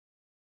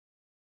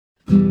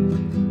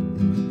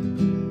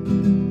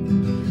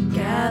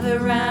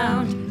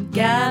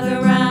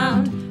gather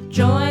round,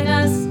 join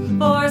us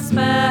for a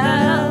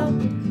spell.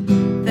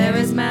 There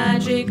is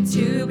magic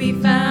to be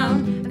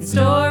found, and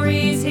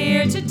stories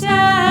here to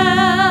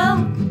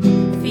tell.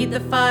 Feed the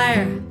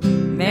fire,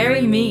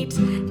 merry meet,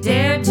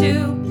 dare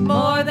to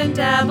more than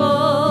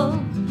dabble.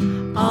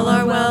 All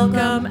are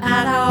welcome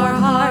at our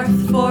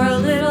hearth for a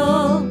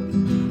little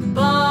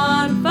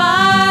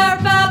bonfire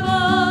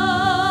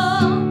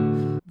babble.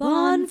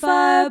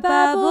 Bonfire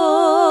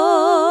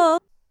babble.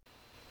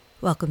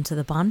 Welcome to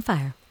the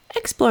bonfire.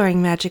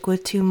 Exploring magic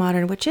with two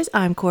modern witches.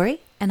 I'm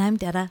Corey. And I'm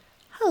Detta.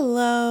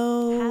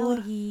 Hello.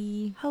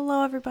 Howdy.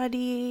 Hello,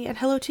 everybody. And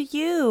hello to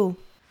you.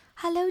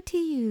 Hello to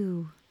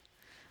you.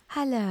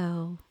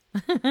 Hello.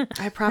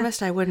 I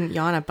promised I wouldn't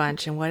yawn a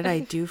bunch, and what did I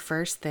do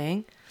first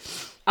thing?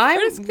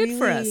 It's good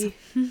for us.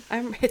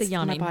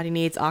 My body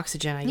needs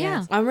oxygen, I guess.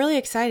 Yeah. I'm really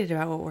excited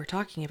about what we're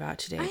talking about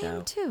today,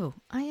 though.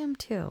 I am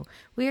too.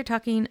 We are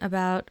talking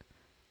about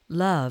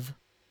love.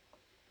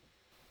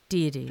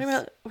 Deities.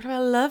 What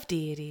about love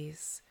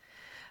deities?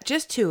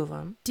 Just two of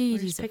them.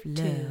 Deities of Two of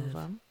love.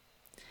 them.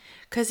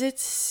 Because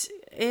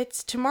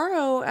it's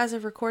tomorrow, as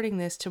of recording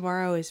this,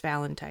 tomorrow is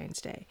Valentine's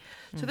Day.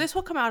 So this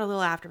will come out a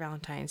little after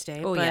Valentine's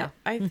Day. Oh, but yeah.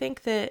 I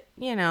think that,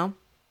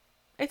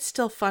 it's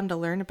still fun to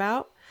learn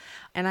about.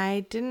 And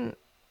I'm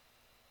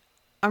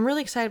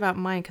really excited about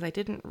mine because I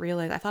didn't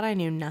realize, I thought I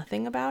knew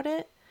nothing about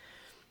it.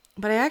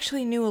 But I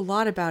actually knew a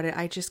lot about it.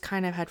 I just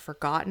kind of had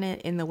forgotten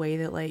it in the way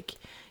that, like,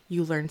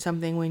 you learn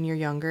something when you're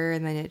younger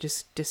and then it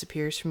just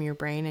disappears from your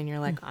brain and you're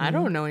like, I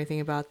don't know anything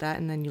about that.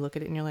 And then you look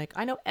at it and you're like,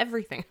 I know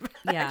everything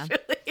about it,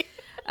 actually.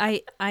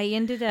 I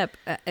ended up,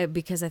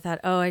 because I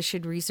thought, I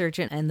should research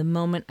it. And the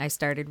moment I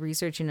started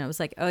researching it, I was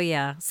like, oh,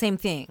 yeah, same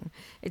thing.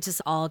 It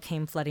just all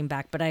came flooding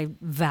back. But I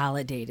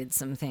validated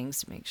some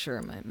things to make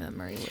sure my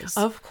memory was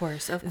Of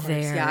course.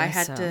 there. Yeah, I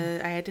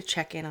had to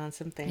check in on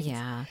some things.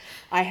 Yeah.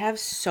 I have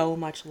so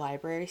much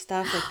library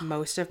stuff. Like,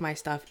 most of my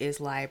stuff is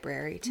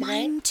library today.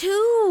 Mine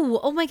too.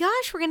 Oh my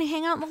gosh, we're going to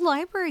hang out in the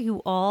library,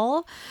 you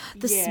all.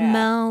 The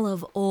smell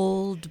of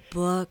old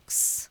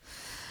books.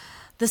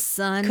 The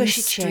sun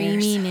Cushy streaming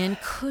chairs. in,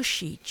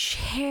 cushy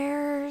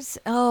chairs.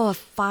 Oh, a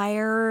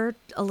fire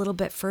a little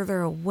bit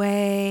further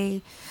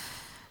away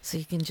so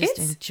you can just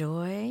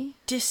enjoy.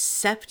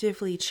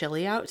 Deceptively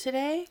chilly out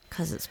today.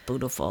 Because it's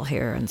beautiful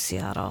here in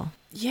Seattle.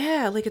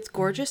 Yeah, like it's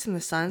gorgeous and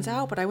the sun's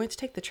out, but I went to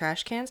take the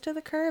trash cans to the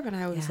curb and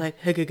I was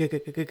like,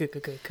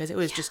 because it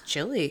was just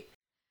chilly.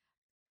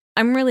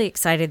 I'm really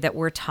excited that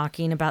we're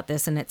talking about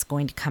this and it's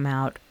going to come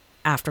out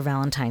after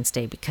Valentine's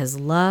Day because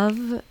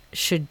love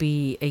should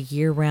be a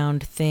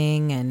year-round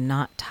thing and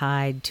not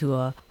tied to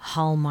a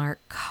Hallmark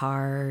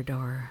card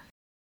or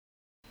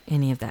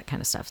any of that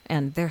kind of stuff.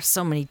 And there's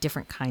so many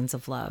different kinds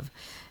of love,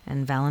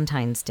 and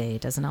Valentine's Day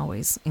doesn't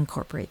always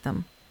incorporate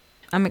them.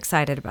 I'm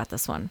excited about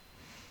this one.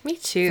 Me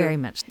too. Very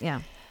much,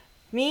 yeah.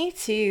 Me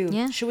too.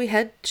 Yeah. Should we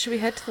head to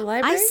the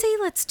library? I say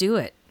let's do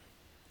it.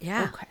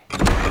 Yeah. Okay.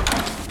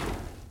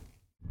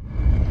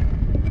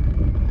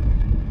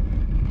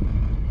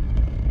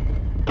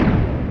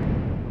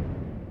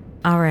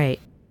 All right.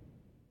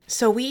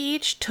 So we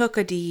each took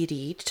a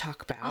deity to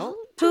talk about. Oh,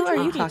 Who are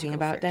you okay. talking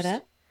about,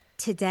 Detta?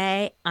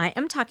 Today, I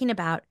am talking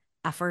about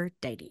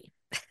Aphrodite.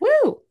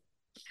 Woo!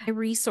 My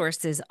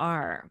resources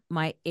are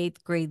my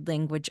 8th grade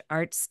language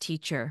arts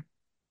teacher,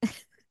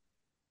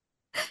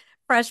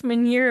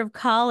 freshman year of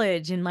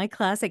college in my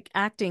classic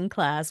acting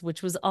class,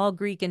 which was all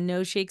Greek and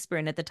no Shakespeare.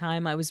 And at the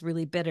time I was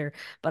really bitter,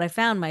 but I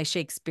found my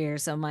Shakespeare.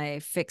 So my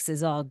fix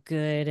is all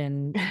good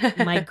and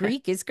my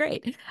Greek is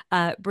great.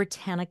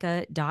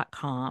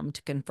 Britannica.com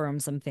to confirm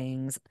some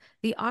things.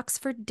 The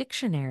Oxford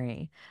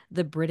Dictionary,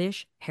 the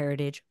British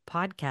Heritage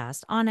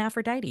Podcast on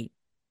Aphrodite,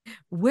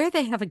 where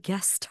they have a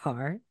guest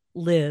star,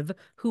 Liv,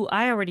 who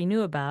I already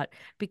knew about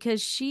because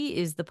she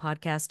is the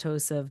podcast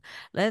host of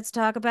Let's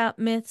Talk About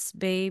Myths,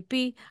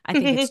 Baby. I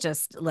think it's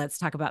just Let's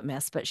Talk About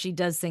Myths, but she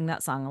does sing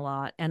that song a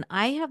lot. And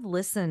I have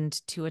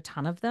listened to a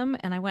ton of them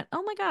and I went,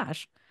 oh my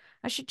gosh,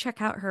 I should check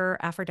out her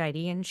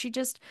Aphrodite. And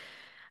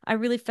I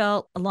really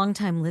felt a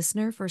longtime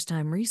listener, first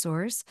time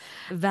resource,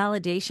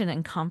 validation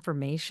and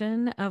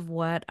confirmation of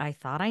what I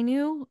thought I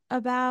knew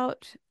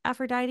about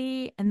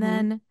Aphrodite. And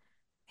then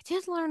I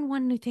did learn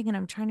one new thing and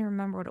I'm trying to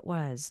remember what it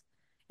was.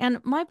 And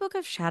my Book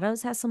of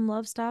Shadows has some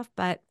love stuff,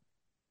 but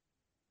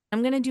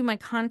I'm going to do my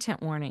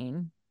content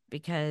warning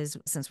because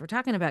since we're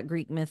talking about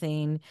Greek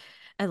mything,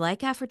 I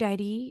like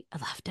Aphrodite. I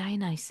love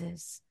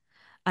Dionysus.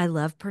 I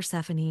love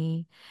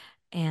Persephone.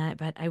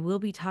 But I will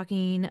be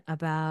talking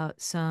about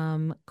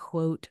some,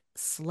 quote,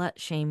 slut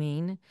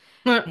shaming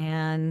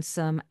and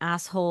some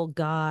asshole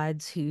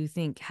gods who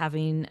think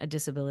having a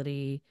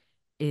disability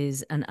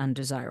is an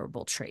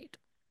undesirable trait.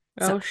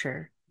 Oh,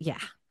 sure.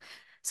 Yeah.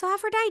 So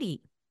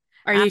Aphrodite.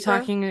 Are you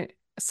talking?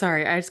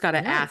 Sorry, I just gotta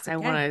ask.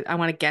 Okay. I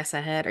want to guess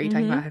ahead. Are you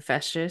talking about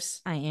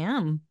Hephaestus? I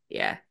am.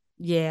 Yeah.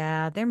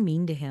 Yeah, they're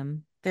mean to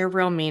him. They're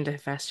real mean to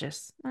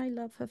Hephaestus. I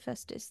love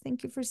Hephaestus.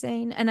 Thank you for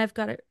saying. And I've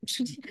got it.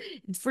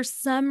 For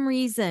some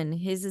reason,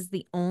 his is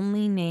the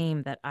only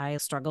name that I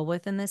struggle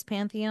with in this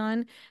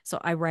pantheon. So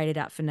I write it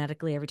out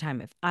phonetically every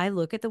time. If I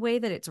look at the way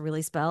that it's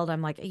really spelled,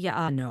 I'm like,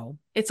 yeah, no.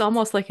 It's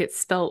almost like it's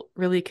spelt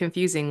really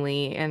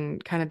confusingly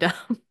and kind of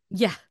dumb.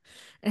 Yeah.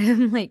 And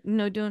I'm like,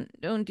 no, don't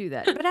do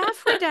that. But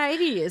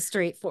Aphrodite is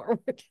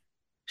straightforward.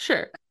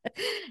 Sure.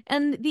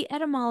 And the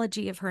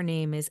etymology of her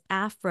name is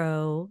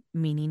Afro,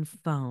 meaning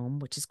foam,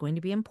 which is going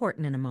to be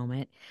important in a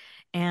moment.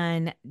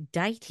 And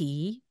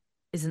deity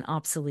is an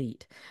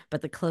obsolete,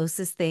 but the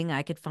closest thing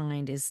I could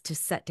find is to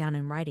set down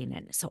in writing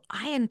it. So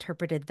I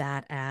interpreted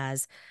that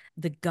as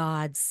the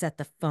gods set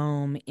the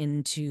foam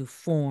into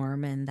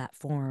form, and that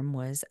form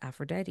was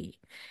Aphrodite.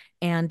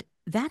 And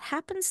that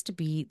happens to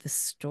be the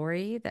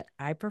story that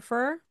I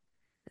prefer.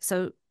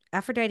 So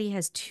Aphrodite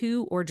has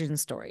two origin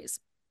stories,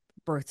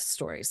 birth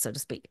stories, so to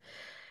speak.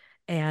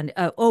 And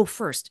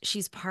first,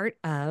 she's part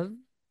of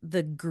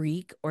the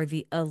Greek or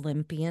the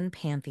Olympian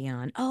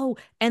pantheon. Oh,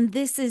 and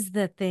this is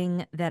the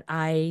thing that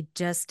I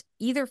just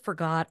either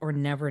forgot or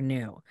never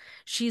knew.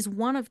 She's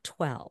one of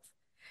 12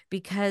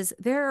 because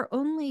there are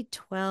only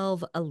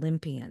 12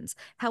 Olympians.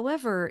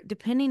 However,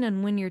 depending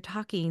on when you're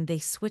talking, they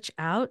switch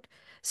out.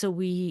 So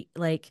we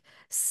like,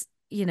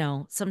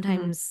 Mhm.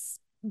 sometimes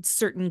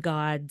certain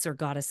gods or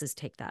goddesses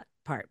take that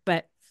part.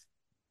 But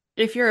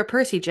If you're a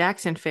Percy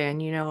Jackson fan,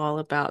 you know all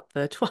about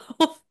the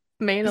 12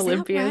 main is that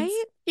Olympians.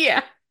 right?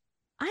 Yeah.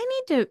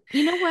 I need to,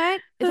 you know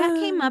what? That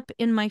came up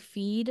in my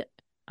feed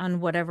on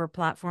whatever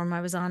platform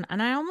I was on,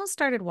 and I almost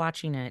started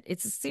watching it.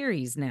 It's a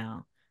series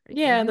now. Have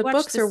Yeah, you the watched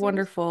books the are series?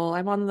 wonderful. Yeah.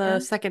 I'm on the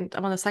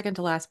second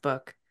to last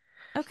book.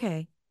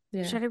 Okay.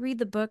 Yeah. Should I read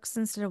the books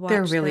instead of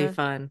They're watch really the?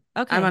 fun.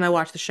 I'm Okay. gonna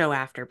watch the show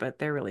after, but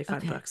they're really fun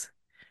Okay. books.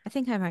 I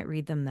think I might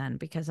read them then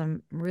because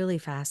I'm really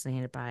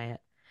fascinated by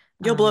it.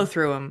 You'll blow Um,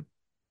 through them.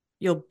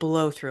 You'll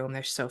blow through them.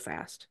 They're so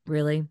fast.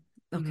 really?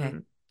 Okay. Hmm.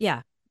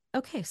 Yeah.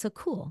 Okay, so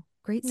cool.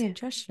 Great Yeah.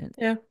 suggestion.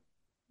 Yeah.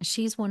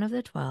 She's one of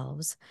the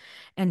 12s,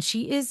 and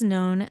she is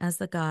known as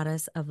the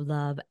goddess of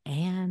love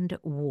and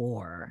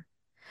war.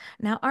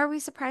 Now, are we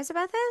surprised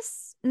about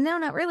this? No,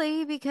 not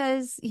really,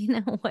 because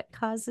what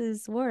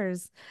causes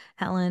wars?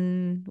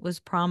 Helen was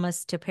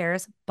promised to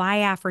Paris by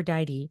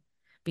Aphrodite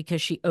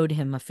because she owed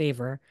him a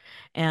favor.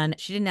 And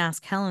she didn't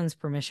ask Helen's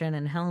permission,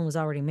 and Helen was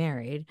already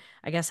married.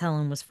 I guess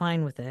Helen was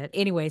fine with it.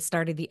 Anyway,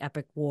 started the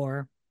epic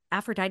war.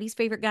 Aphrodite's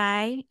favorite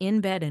guy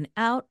in bed and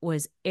out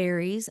was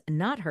Ares,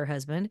 not her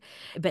husband,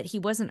 but he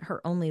wasn't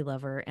her only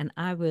lover. And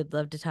I would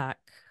love to talk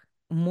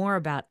more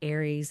about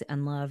Ares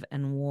and love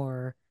and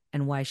war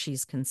and why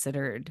she's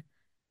considered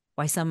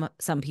why some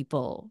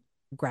people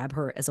grab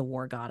her as a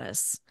war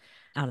goddess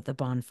out of the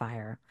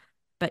bonfire,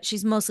 but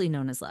she's mostly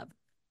known as love.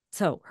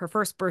 So her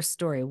first birth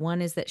story,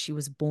 one is that she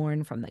was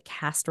born from the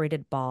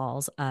castrated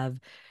balls of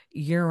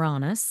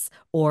Uranus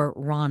or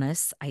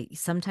Ranus. I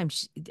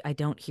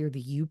don't hear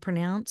the U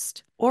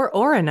pronounced, Or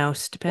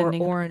Oranos, or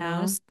depending on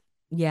how. Oranos.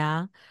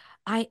 Yeah.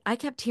 I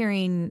kept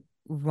hearing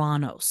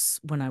Ranos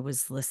when I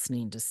was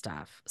listening to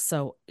stuff.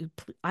 So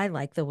I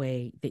like the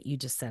way that you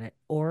just said it.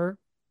 Or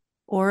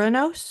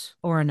Oranos?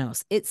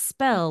 Oranos. It's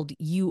spelled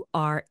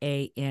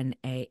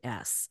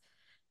Uranas.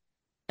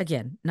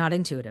 Again, not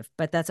intuitive,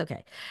 but that's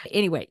okay.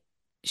 Anyway,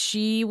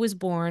 she was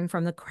born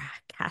from the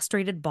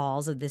castrated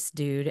balls of this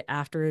dude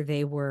after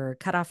they were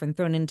cut off and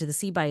thrown into the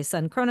sea by his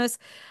son Cronus.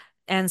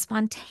 And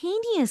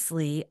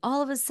spontaneously,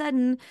 all of a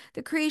sudden,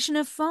 the creation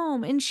of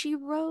foam, and she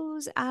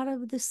rose out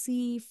of the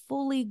sea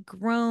fully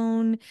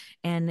grown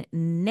and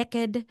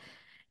naked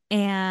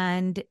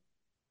and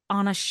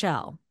on a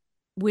shell,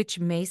 which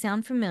may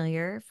sound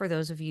familiar for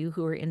those of you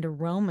who are into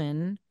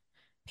Roman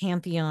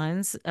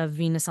pantheons of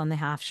Venus on the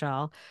half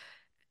shell.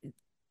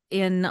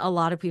 In a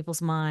lot of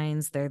people's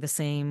minds, they're the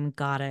same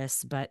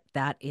goddess, but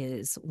that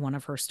is one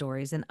of her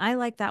stories. And I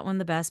like that one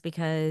the best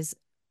because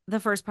the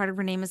first part of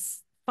her name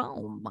is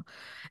foam.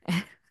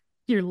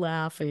 You're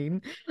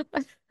laughing.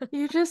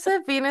 You just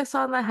said Venus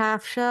on the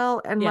half shell,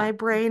 and Yeah. my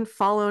brain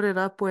followed it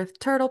up with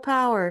Turtle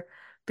Power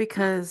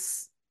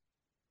because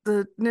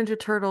the Ninja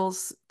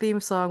Turtles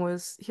theme song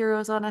was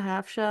Heroes on a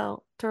Half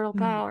Shell, Turtle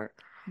Power.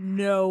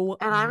 No,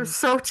 And I'm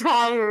so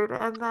tired,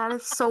 and that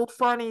is so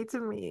funny to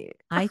me.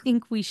 I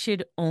think we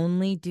should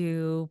only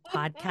do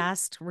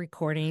podcast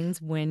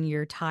recordings when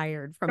you're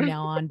tired from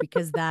now on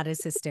because that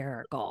is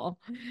hysterical.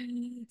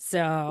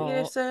 So,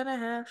 Venus and a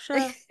half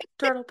shell,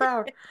 Turtle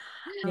Power.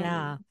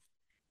 yeah.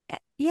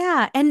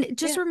 Yeah. And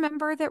just Yeah.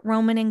 remember that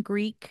Roman and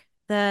Greek,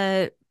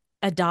 the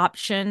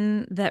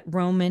adoption that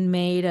Roman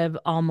made of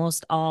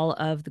almost all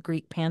of the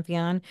Greek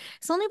pantheon,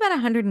 is only about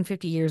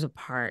 150 years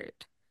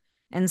apart.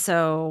 And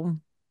so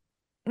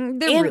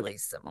they're And really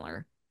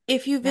similar.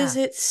 if you Yeah.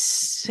 visit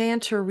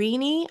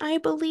Santorini, I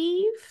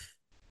believe,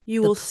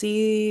 you The will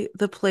see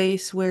the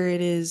place where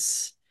it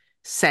is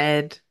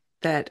said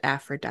that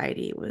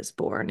Aphrodite was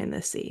born in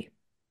the sea.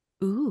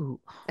 Ooh,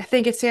 I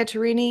think it's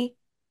Santorini.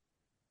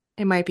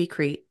 It might be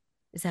Crete.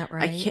 is that I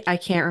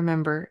right? can't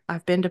remember.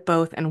 I've been to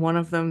both, and one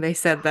of them they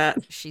said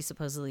that. She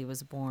supposedly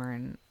was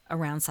born.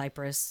 around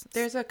Cyprus.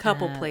 There's a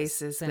couple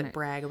places Center. that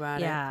brag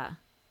about it. Yeah.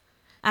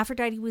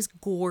 Aphrodite was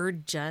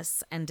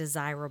gorgeous and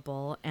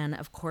desirable, and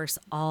of course,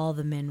 all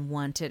the men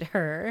wanted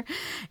her.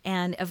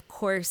 And of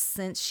course,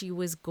 since she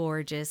was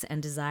gorgeous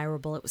and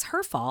desirable, it was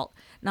her fault,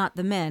 not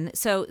the men.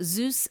 So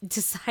Zeus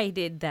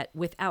decided that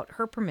without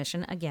her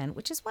permission, again,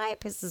 which is why it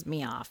pisses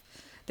me off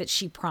that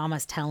she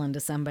promised Helen to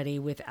somebody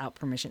without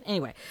permission.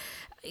 Anyway,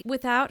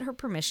 without her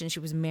permission, she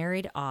was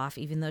married off,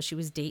 even though she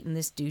was dating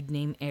this dude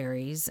named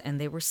Ares, and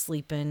they were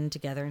sleeping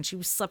together, and she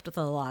was slept with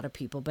a lot of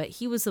people, but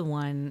he was the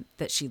one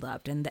that she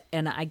loved, and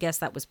I guess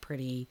that was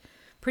pretty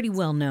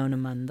well known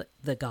among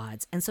the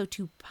gods. And so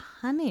to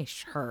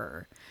punish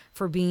her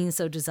for being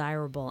so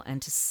desirable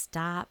and to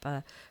stop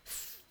a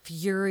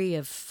fury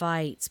of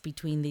fights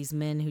between these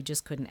men who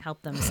just couldn't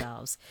help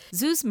themselves,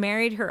 Zeus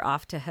married her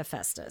off to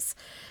Hephaestus.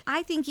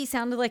 I think he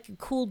sounded like a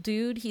cool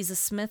dude. He's a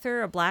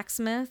smither, a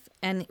blacksmith,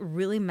 and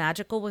really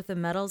magical with the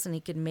metals, and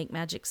he could make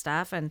magic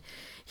stuff, and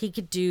he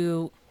could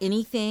do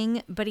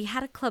anything, but he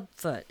had a club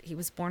foot. He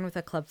was born with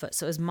a club foot,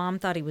 so his mom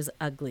thought he was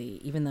ugly,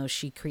 even though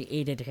she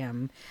created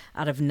him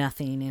out of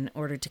nothing in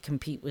order to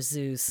compete with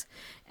Zeus.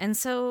 And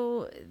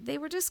so they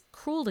were just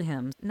cruel to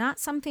him. Not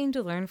something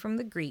to learn from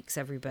the Greeks,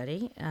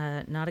 everybody.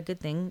 Not a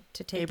good thing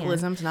to take in.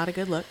 Ableism's not a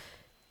good look.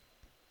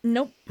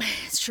 Nope,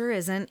 it sure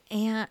isn't.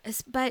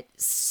 But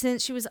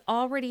since she was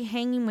already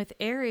hanging with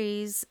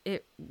Ares,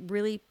 it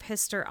really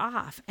pissed her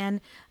off.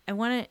 And I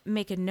want to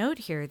make a note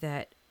here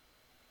that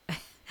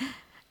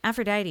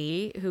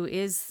Aphrodite, who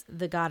is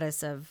the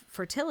goddess of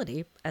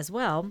fertility, as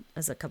well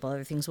as a couple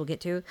other things we'll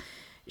get to,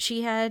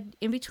 she had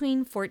in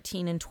between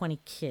 14 and 20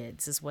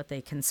 kids, is what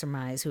they can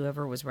surmise.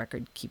 Whoever was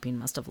record keeping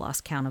must have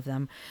lost count of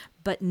them.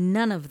 But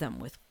none of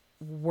them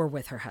were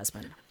with her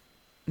husband.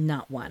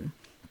 Not one.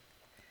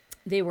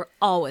 They were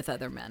all with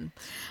other men.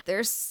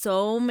 There's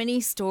so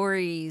many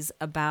stories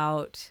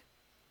about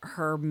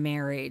her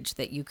marriage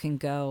that you can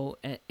go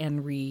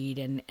and read,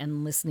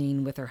 and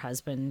listening with her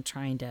husband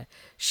trying to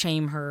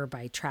shame her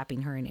by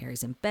trapping her and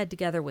Ares in bed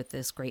together with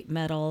this great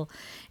metal.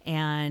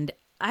 And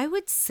I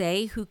would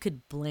say who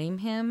could blame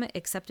him,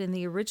 except in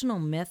the original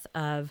myth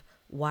of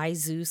why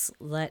Zeus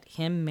let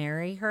him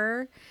marry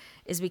her,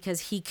 is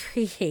because he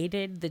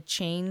created the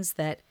chains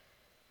that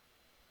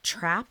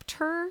trapped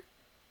her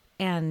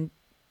and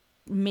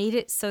made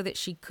it so that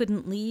she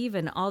couldn't leave,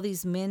 and all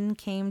these men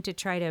came to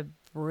try to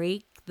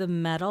break the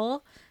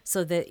metal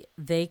so that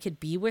they could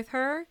be with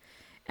her.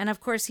 And of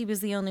course he was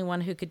the only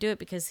one who could do it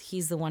because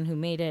he's the one who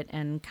made it,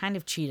 and kind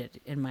of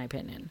cheated, in my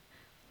opinion.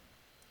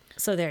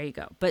 So there you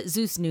go. But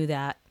Zeus knew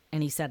that,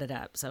 and he set it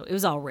up. So it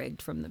was all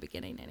rigged from the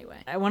beginning anyway.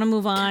 I want to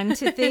move on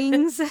to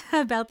things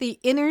about the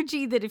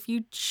energy that if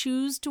you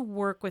choose to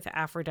work with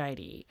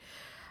Aphrodite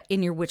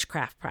in your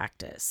witchcraft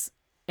practice.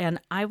 And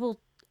I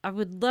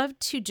would love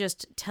to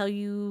just tell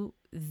you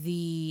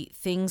the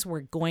things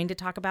we're going to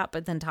talk about,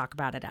 but then talk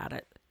about it out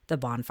at the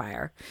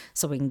bonfire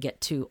so we can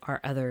get to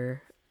our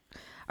other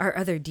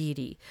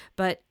deity.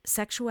 But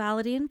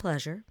sexuality and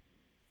pleasure,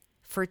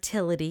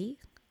 fertility,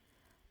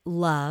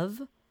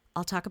 love.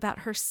 I'll talk about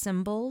her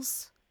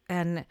symbols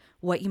and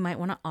what you might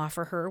want to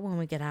offer her when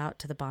we get out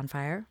to the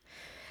bonfire.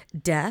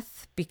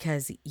 Death,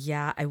 because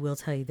yeah, I will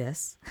tell you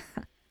this.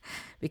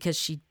 Because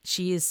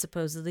she is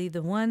supposedly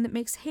the one that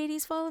makes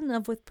Hades fall in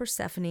love with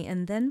Persephone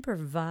and then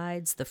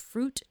provides the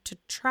fruit to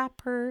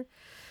trap her,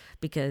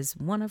 because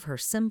one of her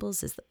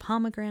symbols is the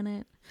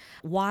pomegranate.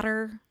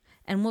 Water,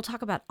 and we'll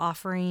talk about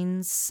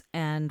offerings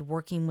and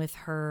working with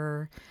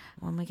her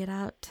when we get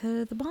out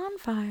to the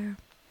bonfire.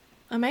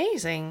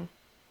 Amazing.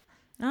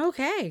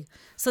 Okay,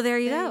 so there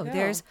you There go. you go.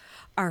 There's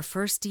our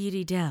first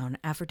deity down,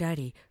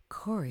 Aphrodite.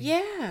 Corey,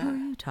 Yeah. who are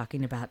you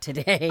talking about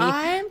today?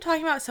 I'm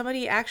talking about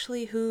somebody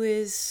actually who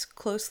is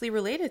closely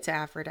related to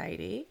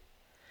Aphrodite.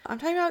 I'm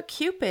talking about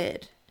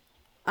Cupid.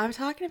 I'm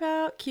talking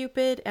about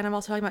Cupid, and I'm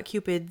also talking about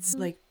Cupids,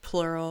 like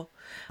plural.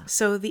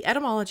 So the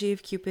etymology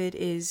of Cupid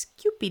is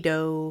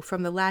Cupido,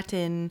 from the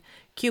Latin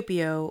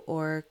cupio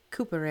or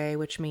cupere,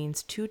 which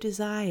means to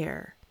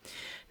desire.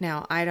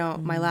 Now,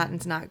 my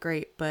Latin's not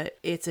great, but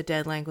it's a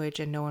dead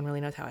language and no one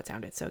really knows how it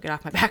sounded, so get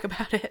off my back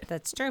about it.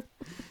 That's true.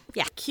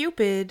 Yeah.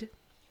 Cupid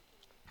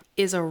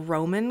is a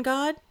Roman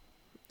god,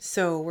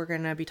 so we're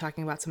going to be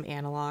talking about some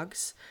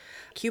analogs.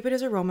 Cupid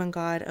is a Roman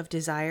god of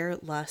desire,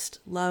 lust,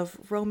 love,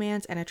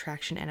 romance, and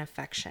attraction and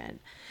affection.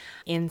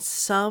 In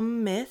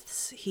some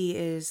myths, he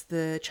is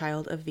the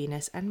child of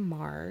Venus and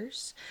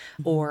Mars,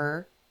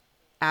 or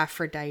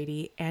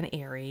Aphrodite and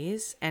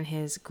Ares, and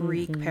his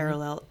Greek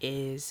parallel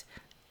is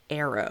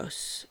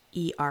Eros,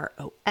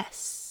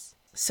 Eros.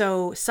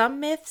 So some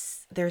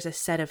myths, there's a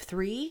set of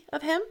 3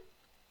 of him,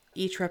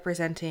 each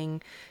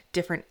representing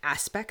different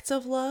aspects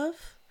of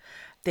love.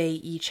 They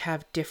each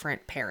have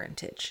different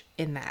parentage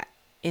in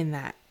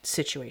that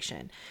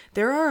situation.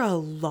 There are a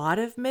lot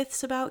of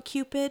myths about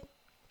Cupid,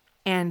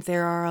 and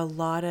there's a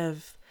lot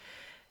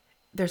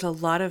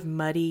of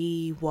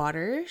muddy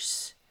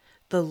waters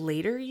the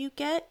later you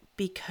get,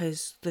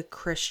 because the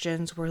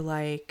Christians were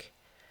like,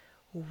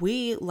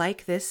 we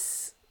like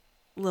this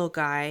little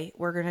guy,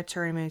 we're going to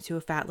turn him into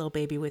a fat little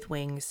baby with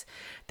wings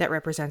that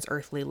represents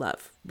earthly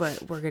love.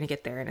 But we're going to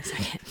get there in a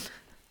second.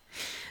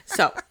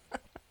 So,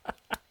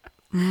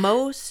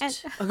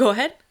 go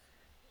ahead.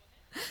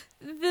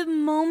 The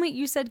moment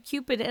you said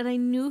Cupid, and I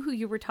knew who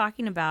you were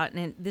talking about,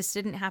 and this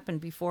didn't happen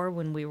before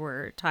when we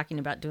were talking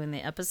about doing the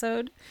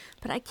episode,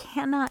 but I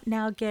cannot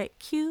now get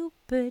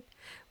Cupid,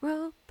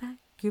 roll back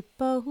your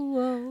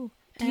bow.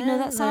 Do you know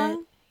that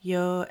song?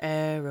 Your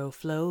arrow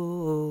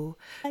flow.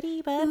 Yeah,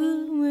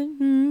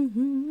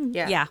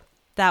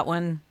 that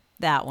one.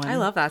 I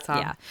love that song.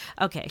 Yeah.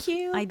 Okay.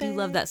 Cupid, I do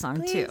love that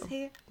song too.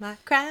 Hear my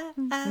cry.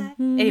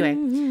 Anyway.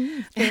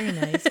 Very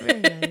nice.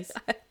 Very nice.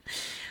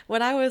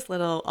 When I was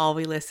little, all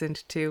we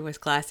listened to was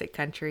classic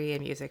country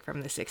and music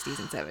from the 60s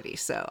and 70s.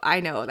 So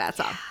I know that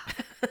song.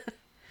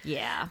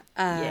 Yeah.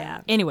 Yeah.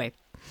 Anyway.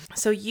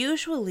 So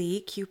usually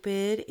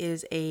Cupid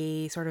is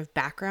a sort of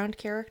background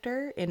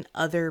character in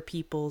other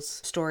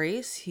people's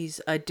stories.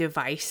 He's a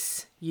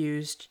device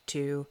used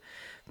to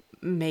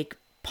make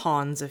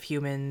pawns of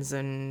humans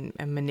and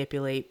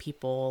manipulate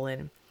people.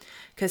 And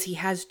because he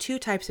has two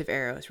types of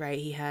arrows, right?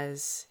 He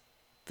has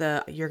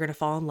the you're gonna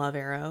fall in love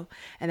arrow,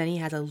 and then he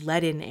has a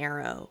leaden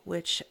arrow,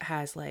 which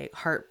has like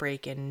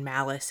heartbreak and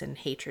malice and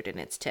hatred in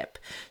its tip.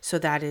 So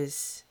that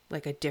is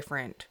like a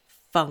different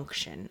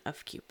function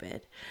of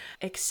Cupid.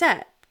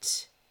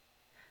 Except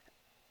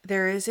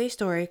there is a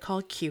story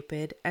called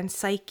Cupid and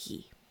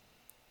Psyche,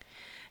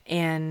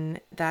 and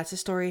that's a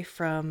story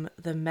from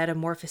the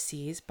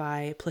Metamorphoses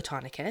by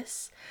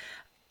Platonicus.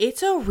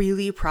 It's a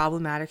really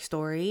problematic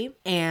story,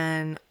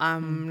 and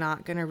I'm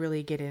not going to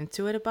really get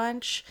into it a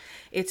bunch.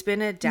 It's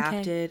been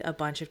adapted a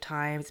bunch of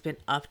times. It's been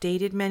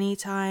updated many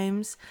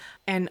times.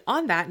 And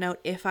on that note,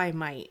 if I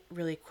might,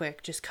 really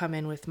quick, just come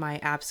in with my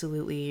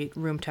absolutely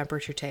room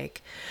temperature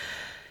take.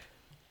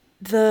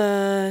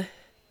 The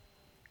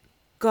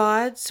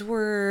gods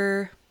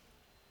were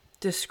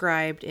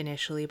described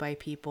initially by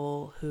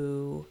people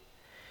who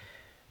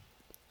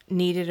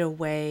needed a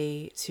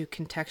way to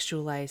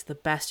contextualize the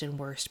best and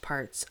worst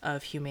parts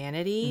of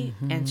humanity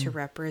and to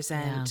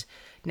represent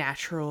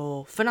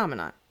natural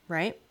phenomena,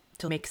 right?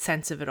 To make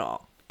sense of it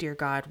all. Dear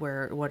God,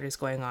 what is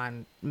going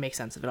on, make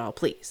sense of it all,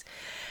 please.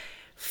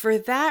 For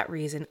that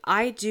reason,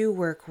 I do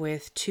work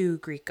with two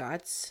Greek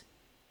gods.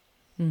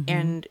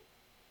 And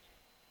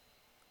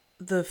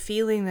the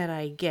feeling that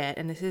I get,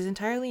 and this is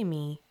entirely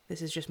me,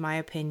 this is just my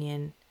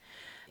opinion,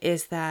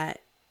 is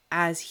that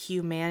as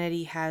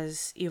humanity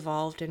has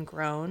evolved and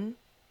grown,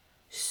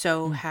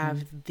 so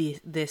have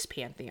this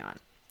pantheon.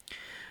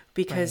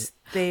 Because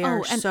they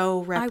are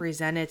so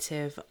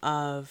representative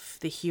of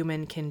the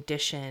human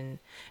condition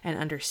and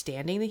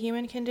understanding the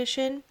human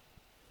condition.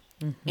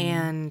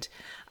 And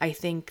I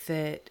think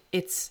that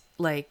it's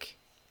like,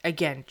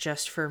 again,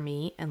 just for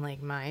me and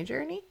like my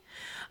journey,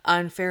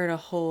 unfair to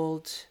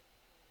hold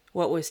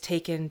what was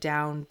taken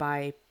down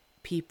by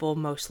people,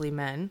 mostly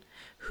men,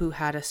 who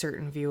had a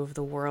certain view of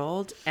the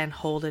world and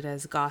hold it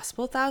as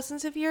gospel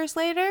thousands of years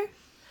later.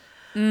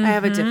 I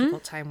have a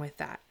difficult time with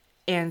that.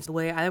 And the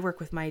way I work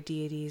with my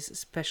deities,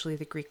 especially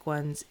the Greek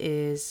ones,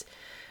 is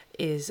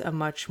a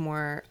much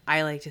more,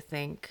 I like to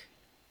think,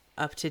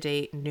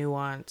 up-to-date,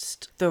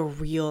 nuanced, the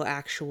real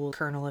actual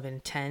kernel of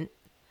intent,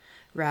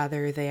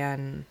 rather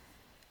than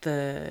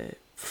the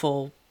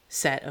full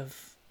set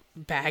of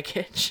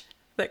baggage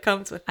that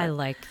comes with it. I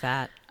like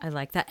that.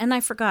 And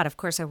I forgot, of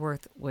course, I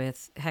work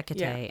with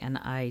Hecate, and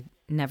I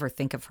never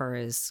think of her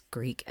as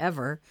Greek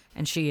ever,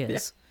 and she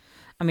is.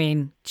 I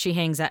mean, she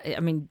hangs out. I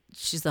mean,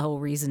 she's the whole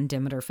reason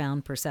Demeter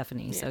found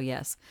Persephone. So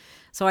yes.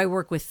 So I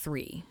work with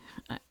three.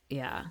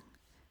 And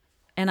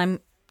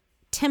I'm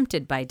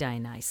tempted by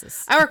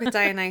Dionysus. I work with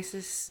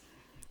Dionysus.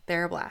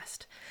 They're a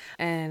blast.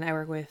 And I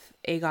work with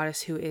a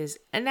goddess who is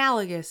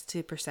analogous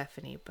to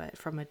Persephone, but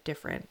from a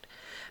different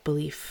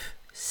belief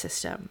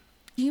system.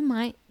 Do you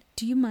mind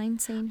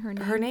saying her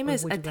name? Her name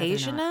is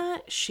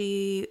Atagena.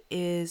 She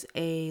is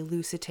a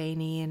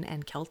Lusitanian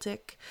and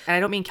Celtic. And I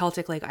don't mean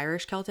Celtic like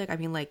Irish Celtic. I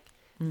mean like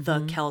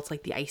the Celts,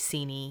 like the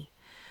Iceni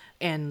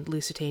and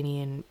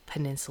Lusitanian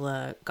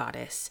Peninsula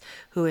goddess,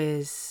 who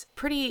is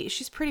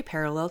she's pretty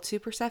parallel to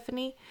Persephone.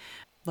 A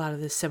lot of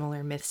the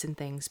similar myths and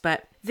things.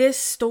 But this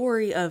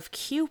story of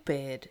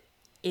Cupid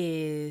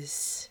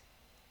is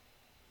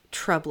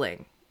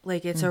troubling.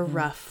 Like, it's a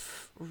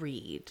rough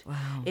read.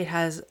 Wow. It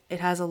has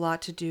a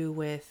lot to do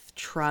with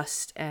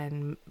trust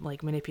and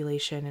like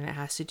manipulation, and it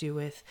has to do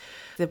with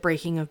the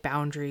breaking of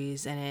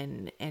boundaries,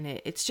 and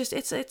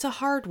it's a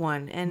hard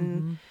one,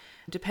 and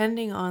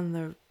depending on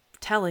the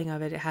telling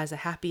of it, it has a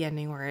happy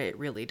ending or it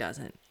really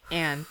doesn't.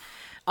 And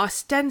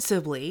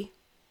ostensibly,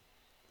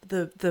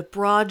 the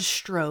broad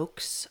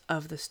strokes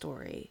of the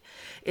story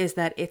is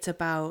that it's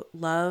about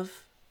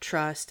love,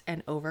 trust,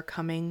 and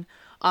overcoming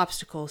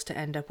obstacles to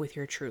end up with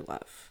your true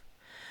love.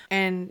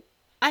 And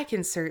I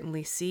can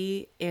certainly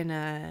see in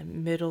a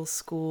middle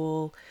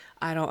school,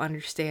 I don't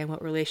understand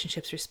what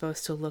relationships are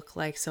supposed to look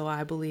like, so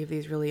I believe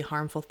these really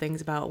harmful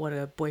things about what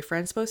a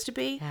boyfriend's supposed to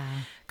be,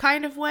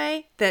 kind of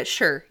way, that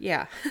sure,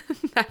 yeah,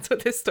 that's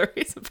what this story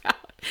is about.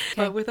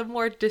 But with a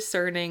more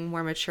discerning,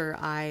 more mature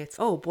eye, it's,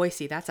 oh,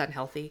 Boise, that's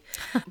unhealthy.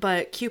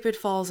 But Cupid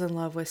falls in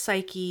love with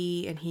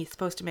Psyche, and he's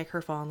supposed to make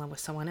her fall in love with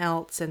someone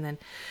else, and then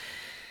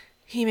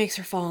he makes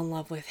her fall in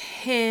love with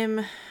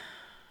him.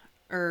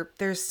 Or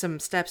there's some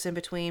steps in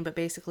between, but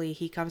basically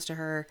he comes to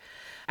her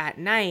at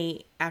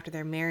night after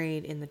they're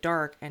married in the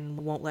dark and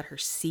won't let her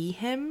see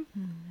him.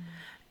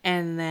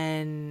 And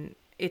then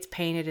it's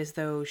painted as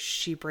though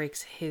she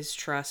breaks his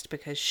trust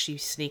because she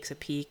sneaks a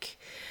peek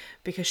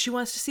because she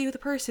wants to see who the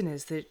person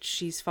is that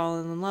she's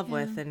fallen in love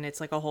with. And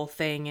it's like a whole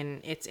thing. And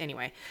it's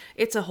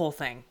a whole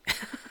thing.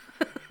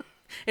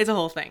 It's a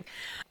whole thing.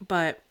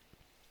 But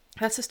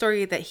that's the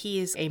story that he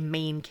is a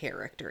main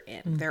character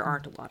in. There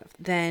aren't a lot of them.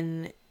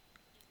 Then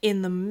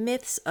in the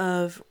myths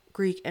of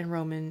Greek and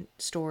Roman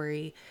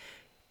story,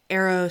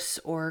 Eros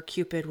or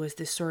Cupid was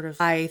this sort of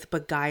lithe,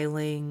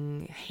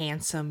 beguiling,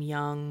 handsome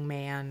young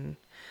man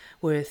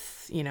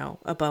with, you know,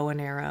 a bow and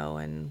arrow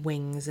and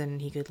wings,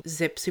 and he could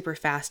zip super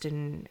fast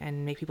and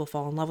make people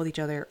fall in love with each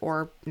other,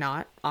 or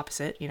not,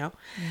 opposite, you know.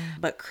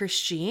 But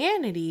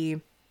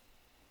Christianity,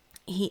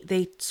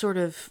 they sort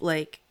of,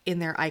 like, in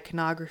their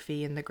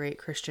iconography, in the great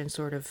Christian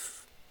sort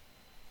of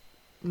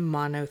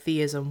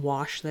monotheism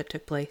wash that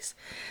took place,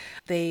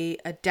 they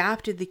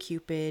adapted the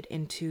Cupid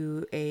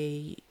into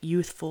a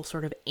youthful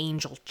sort of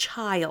angel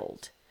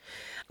child,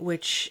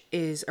 which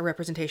is a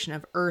representation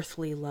of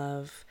earthly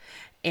love,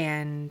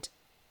 and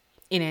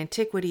in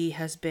antiquity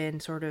has been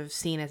sort of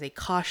seen as a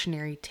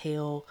cautionary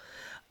tale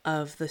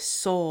of the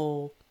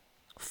soul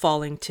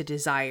falling to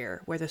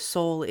desire, where the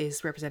soul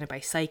is represented by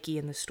Psyche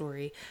in the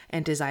story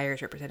and desire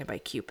is represented by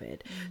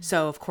Cupid.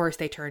 So of course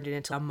they turned it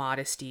into a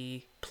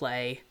modesty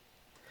play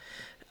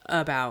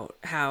about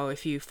how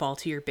if you fall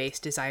to your base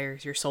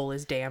desires, your soul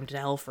is damned to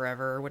hell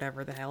forever, or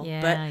whatever the hell.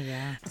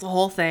 It's a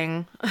whole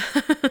thing.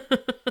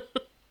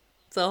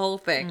 It's a whole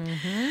thing.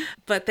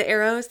 But the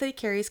arrows that he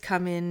carries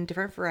come in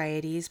different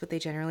varieties, but they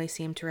generally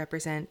seem to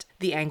represent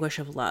the anguish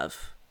of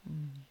love.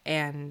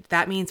 And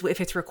that means if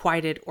it's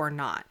requited or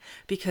not,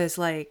 because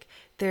like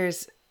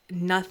there's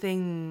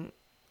nothing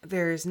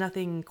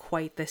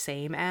quite the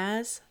same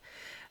as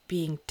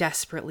being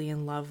desperately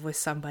in love with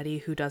somebody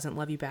who doesn't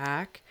love you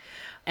back.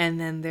 And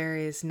then there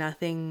is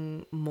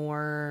nothing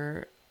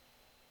more,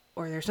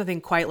 or there's nothing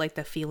quite like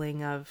the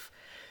feeling of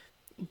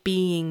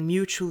being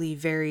mutually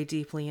very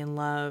deeply in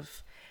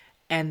love.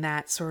 And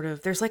that sort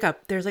of, there's like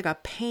a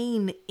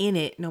pain in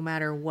it no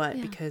matter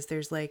what, because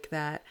there's like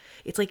that,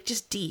 it's like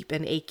just deep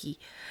and achy.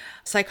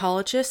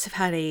 Psychologists have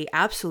had a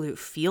absolute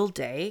field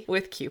day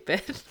with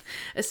Cupid,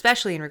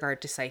 especially in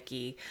regard to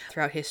Psyche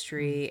throughout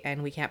history.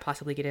 And we can't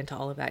possibly get into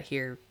all of that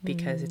here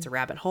because it's a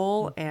rabbit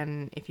hole.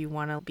 And if you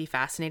want to be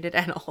fascinated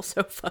and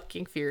also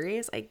fucking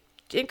furious, I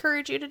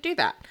encourage you to do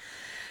that.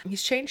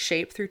 He's changed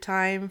shape through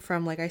time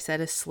from, like I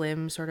said, a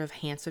slim sort of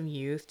handsome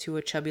youth to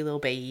a chubby little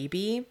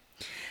baby.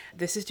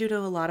 This is due to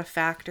a lot of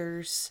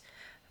factors,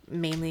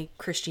 mainly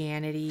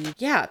Christianity.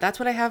 Yeah, that's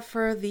what I have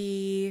for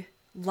the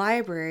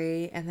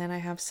library. And then I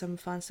have some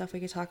fun stuff we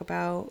could talk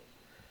about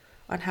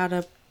on how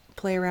to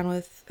play around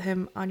with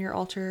him on your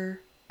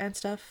altar and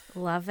stuff.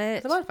 Love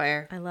it. The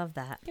bonfire. I love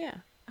that. Yeah.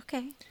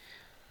 Okay.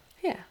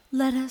 Yeah.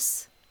 Let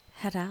us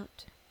head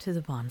out to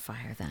the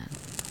bonfire then.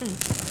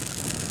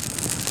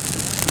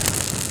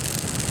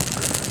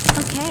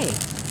 Okay.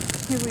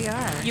 Here we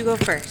are. You go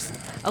first.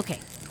 Okay.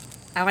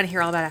 I want to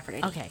hear all about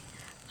Aphrodite. Okay.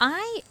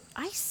 I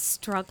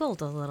struggled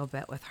a little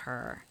bit with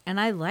her, and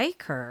I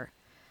like her.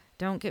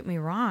 Don't get me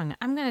wrong.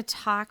 I'm going to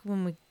talk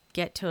when we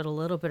get to it a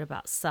little bit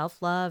about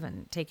self-love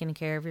and taking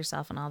care of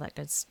yourself and all that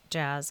good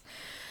jazz.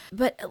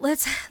 But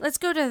let's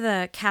go to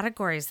the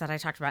categories that I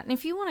talked about. And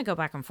if you want to go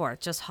back and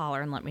forth, just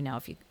holler and let me know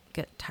if you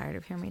get tired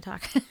of hearing me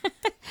talk.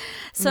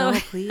 So, no,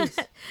 please.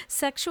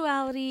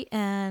 Sexuality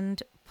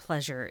and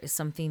pleasure is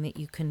something that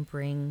you can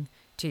bring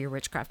to your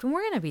witchcraft. And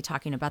we're going to be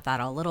talking about that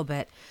a little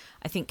bit,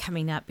 I think,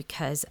 coming up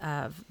because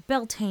of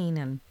Beltane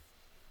and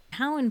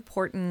how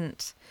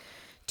important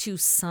to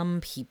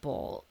some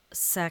people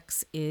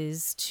sex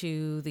is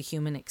to the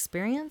human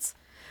experience.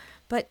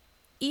 But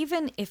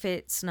even if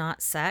it's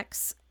not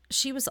sex,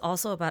 she was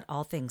also about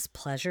all things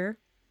pleasure.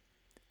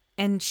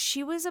 And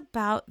she was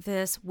about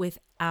this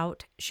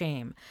without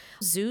shame.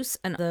 Zeus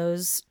and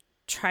those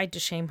tried to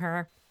shame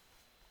her.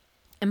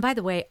 And by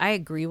the way, I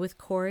agree with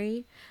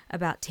Corey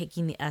about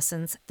taking the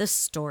essence. The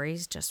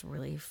stories just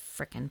really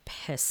freaking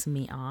piss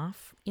me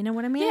off. You know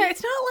what I mean? Yeah,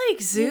 it's not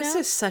like Zeus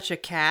is such a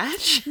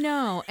catch.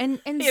 No,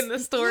 and in the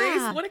stories,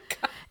 yeah. what a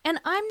god. And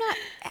I'm not,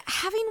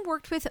 having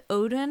worked with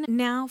Odin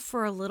now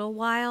for a little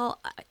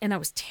while, and I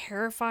was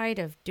terrified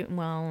of doing,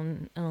 well,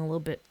 and a little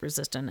bit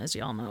resistant, as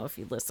you all know if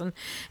you listen.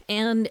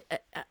 And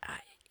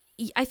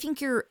I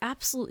think you're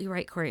absolutely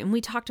right, Corey. And we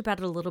talked about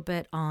it a little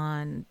bit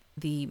on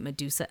the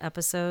Medusa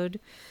episode.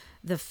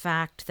 The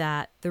fact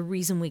that the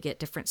reason we get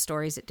different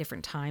stories at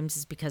different times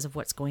is because of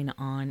what's going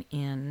on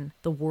in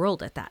the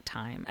world at that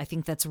time. I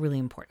think that's really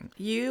important.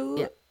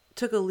 You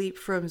took a leap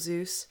from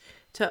Zeus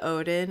to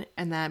Odin,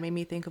 and that made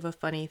me think of a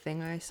funny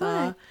thing I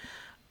saw. What?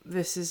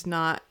 This is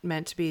not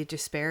meant to be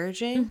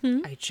disparaging.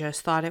 I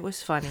just thought it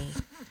was funny.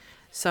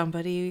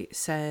 somebody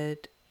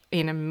said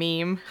in a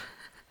meme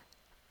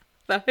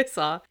that I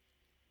saw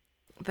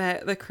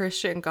that the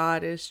Christian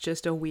God is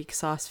just a weak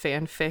sauce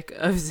fanfic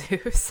of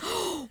Zeus.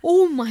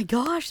 Oh my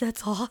gosh,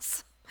 that's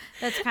awesome.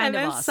 That's kind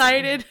of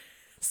awesome.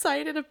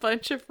 Cited a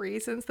bunch of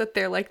reasons that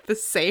they're like the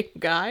same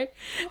guy,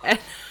 and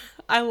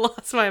I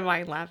lost my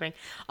mind laughing.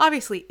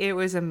 Obviously, it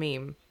was a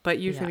meme, but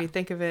you made me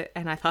think of it,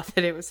 and I thought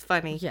that it was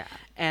funny. Yeah.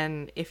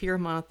 And if you're a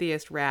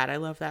monotheist, rad, I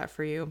love that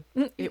for you.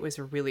 It was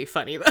really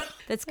funny though.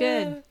 That's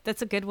good.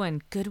 That's a good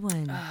one. Good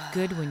one.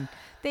 Good one.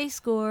 They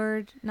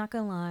scored. Not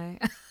gonna lie.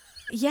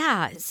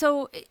 Yeah.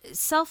 So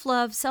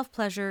self-love,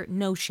 self-pleasure,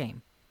 no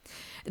shame.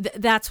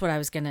 That's what I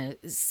was gonna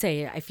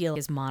say. I feel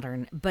is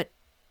modern, but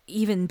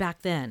even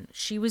back then,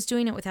 she was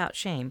doing it without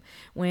shame.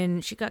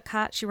 When she got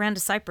caught, she ran to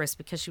Cyprus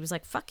because she was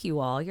like, fuck you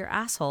all, you're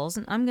assholes,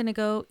 and I'm going to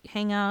go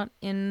hang out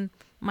in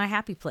my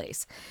happy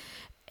place.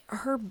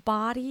 Her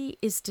body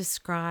is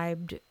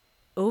described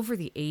over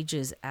the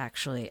ages,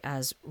 actually,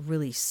 as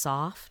really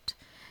soft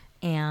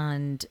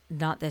and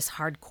not this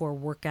hardcore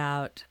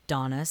workout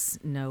Adonis.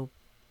 No,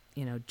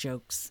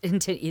 jokes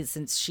into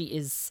since she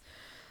is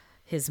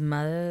his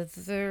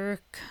mother.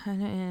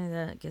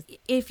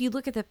 If you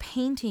look at the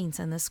paintings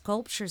and the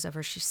sculptures of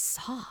her, she's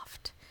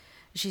soft.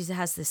 She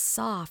has this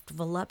soft,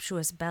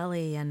 voluptuous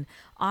belly and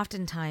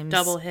oftentimes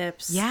double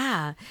hips.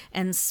 Yeah,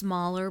 and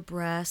smaller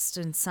breasts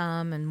in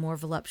some and more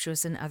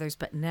voluptuous in others,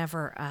 but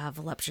never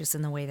voluptuous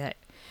in the way that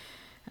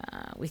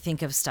we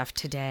think of stuff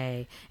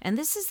today. And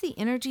this is the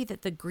energy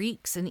that the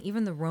Greeks and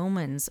even the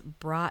Romans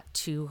brought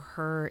to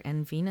her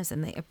and Venus,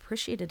 and they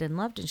appreciated and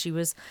loved. And she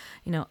was,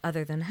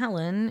 other than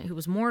Helen, who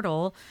was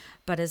mortal,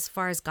 but as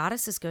far as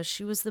goddesses go,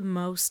 she was the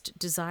most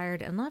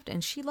desired and loved,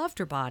 and she loved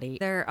her body.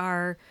 There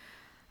are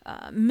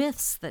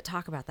myths that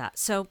talk about that.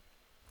 So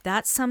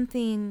that's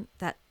something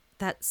that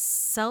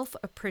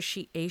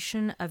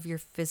self-appreciation of your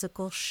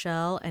physical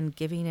shell and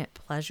giving it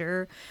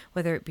pleasure,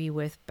 whether it be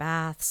with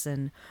baths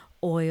and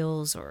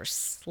oils or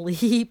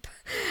sleep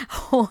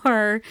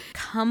or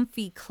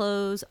comfy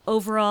clothes,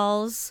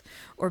 overalls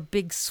or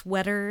big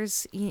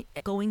sweaters,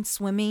 going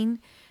swimming.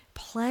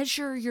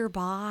 Pleasure your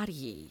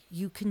body.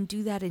 You can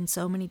do that in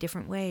so many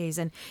different ways,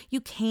 and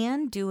you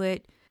can do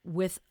it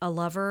with a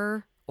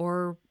lover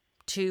or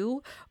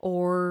two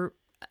or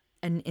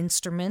an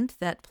instrument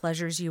that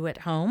pleasures you at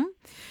home.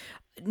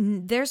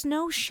 There's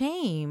no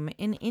shame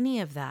in any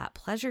of that.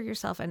 Pleasure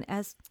yourself. And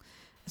as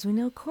we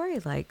know, Corey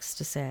likes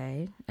to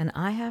say, and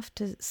I have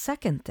to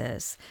second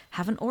this,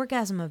 have an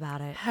orgasm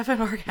about it. Have an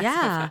orgasm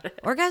about it.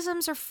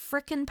 Orgasms are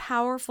freaking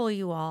powerful,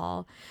 you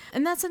all.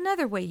 And that's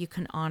another way you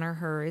can honor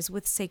her is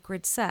with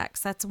sacred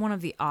sex. That's one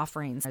of the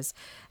offerings, is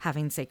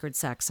having sacred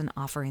sex and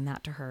offering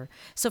that to her.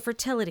 So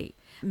fertility.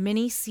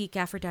 Many seek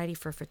Aphrodite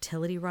for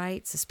fertility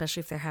rites,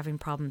 especially if they're having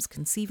problems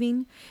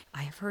conceiving.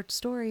 I have heard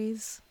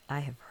stories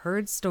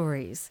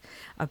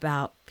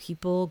about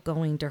people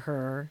going to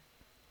her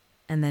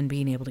and then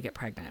being able to get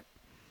pregnant.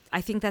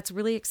 I think that's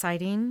really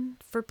exciting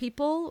for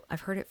people.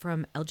 I've heard it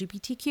from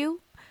LGBTQ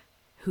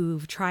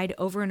who've tried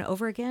over and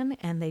over again,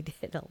 and they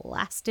did a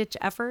last-ditch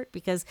effort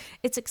because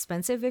it's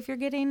expensive if you're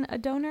getting a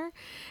donor.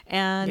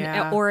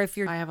 Or if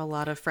you're... I have a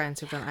lot of friends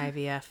who've done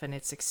IVF, and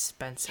it's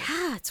expensive.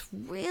 Yeah, it's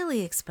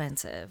really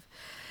expensive.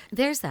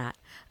 There's that.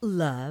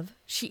 Love.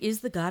 She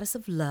is the goddess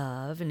of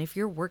love. And if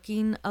you're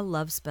working a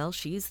love spell,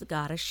 she's the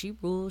goddess. She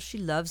rules. She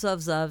loves.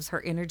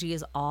 Her energy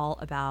is all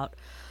about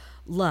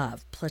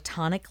love,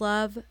 platonic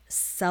love,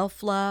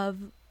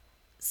 self-love,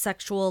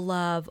 sexual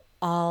love,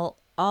 all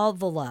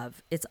the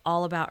love. It's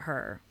all about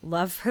her.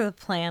 Love for the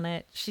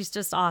planet. She's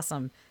just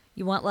awesome.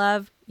 You want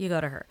love? You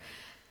go to her.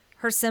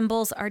 Her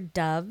symbols are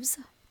doves,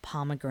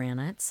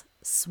 pomegranates,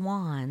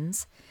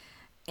 swans,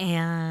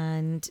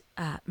 and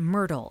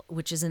myrtle,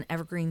 which is an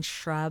evergreen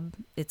shrub.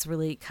 It's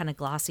really kind of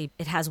glossy.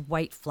 It has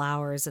white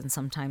flowers and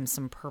sometimes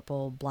some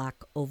purple, black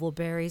oval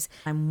berries.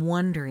 I'm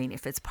wondering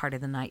if it's part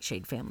of the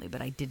nightshade family,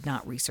 but I did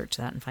not research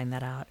that and find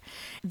that out.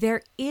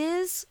 There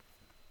is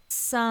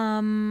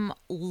some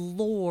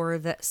lore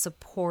that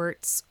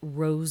supports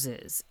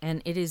roses,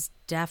 and it is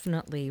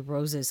definitely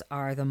roses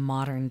are the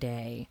modern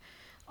day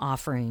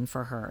offering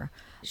for her.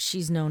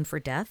 She's known for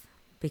death.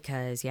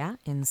 Because,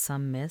 in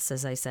some myths,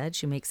 as I said,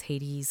 she makes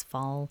Hades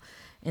fall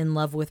in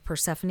love with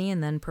Persephone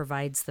and then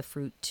provides the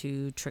fruit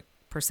to trick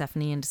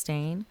Persephone into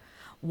staying.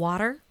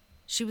 Water,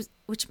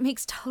 which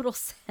makes total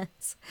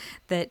sense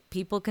that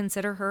people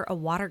consider her a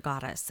water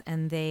goddess,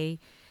 and they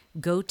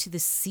go to the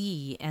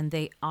sea and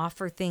they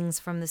offer things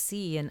from the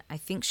sea. And I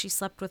think she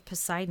slept with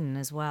Poseidon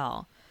as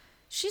well.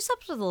 She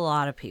slept with a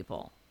lot of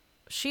people.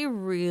 She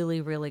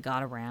really, really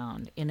got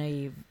around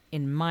in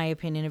my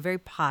opinion, a very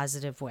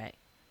positive way.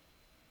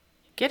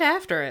 Get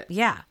after it.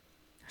 Yeah.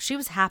 She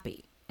was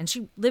happy. And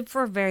she lived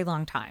for a very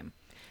long time.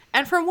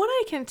 And from what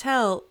I can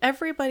tell,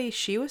 everybody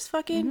she was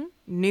fucking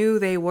knew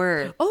they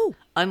were. Oh.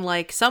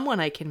 Unlike someone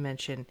I can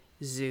mention,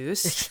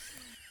 Zeus.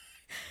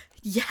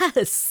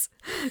 Yes.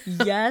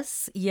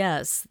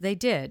 Yes, they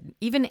did.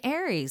 Even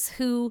Ares,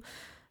 who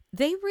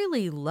they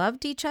really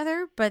loved each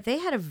other, but they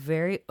had a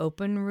very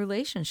open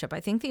relationship. I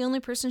think the only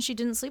person she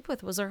didn't sleep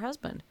with was her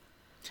husband.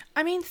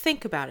 I mean,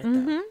 think about it,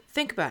 though.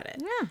 Think about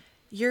it. Yeah.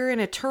 You're an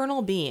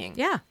eternal being.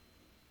 Yeah.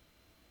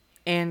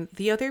 And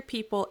the other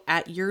people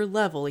at your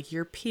level,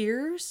 your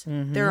peers,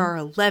 there are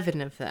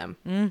 11 of them.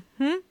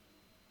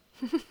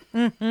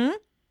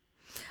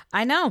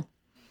 I know.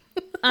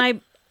 I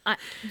Like-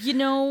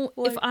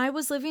 if I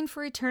was living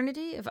for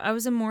eternity, if I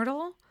was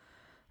immortal,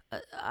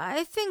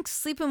 I think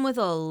sleeping with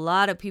a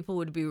lot of people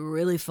would be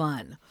really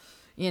fun.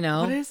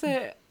 What is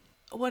it?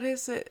 What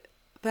is it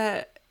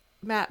that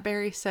Matt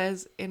Berry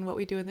says in What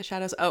We Do in the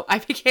Shadows? Oh, I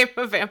became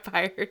a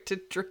vampire to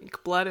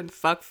drink blood and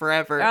fuck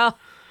forever. Oh,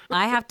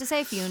 I have to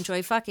say, if you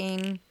enjoy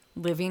fucking,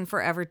 living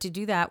forever to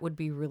do that would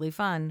be really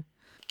fun.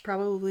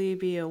 Probably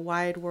be a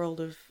wide world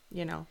of,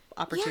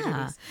 opportunities.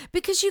 Yeah,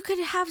 because you could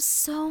have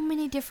so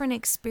many different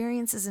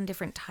experiences and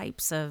different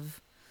types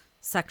of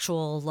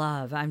sexual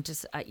love. I'm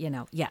just,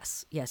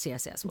 yes.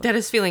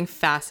 Detta's feeling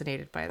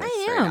fascinated by this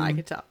I right am. now. I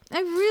can tell. I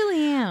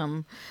really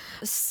am.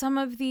 Some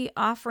of the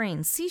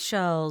offerings: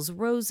 seashells,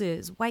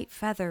 roses, white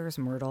feathers,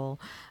 myrtle,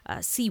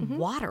 sea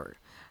water,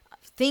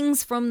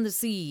 things from the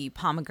sea,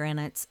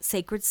 pomegranates,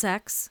 sacred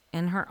sex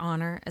in her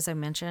honor, as I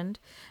mentioned.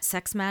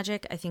 Sex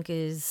magic, I think,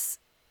 is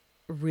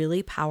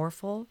really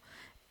powerful.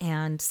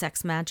 And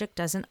sex magic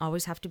doesn't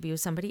always have to be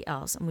with somebody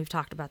else. And we've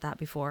talked about that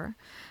before.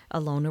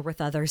 Alone or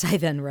with others, I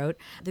then wrote.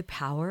 The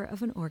power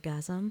of an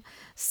orgasm,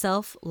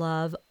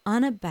 self-love,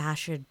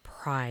 unabashed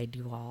pride,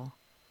 you all.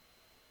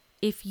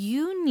 If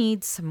you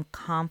need some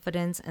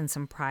confidence and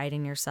some pride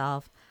in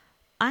yourself,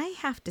 I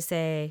have to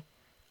say,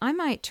 I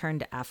might turn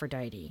to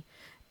Aphrodite.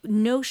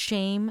 No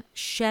shame,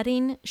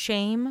 shedding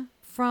shame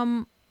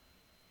from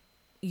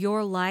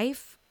your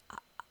life.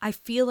 I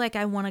feel like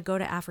I want to go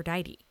to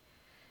Aphrodite.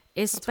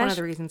 That's one of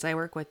the reasons I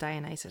work with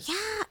Dionysus.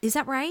 Yeah, is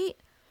that right?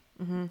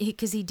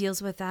 Because he deals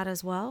with that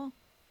as well.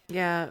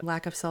 Yeah,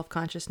 lack of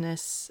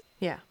self-consciousness.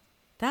 Yeah.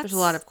 There's There's a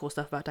lot of cool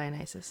stuff about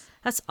Dionysus.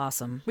 That's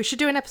awesome. We should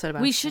do an episode about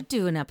him. We should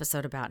do an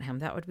episode about him.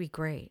 That would be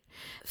great.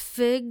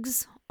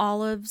 Figs,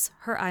 olives,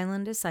 her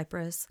island is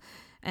Cyprus.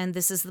 And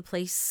this is the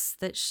place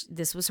that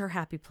this was her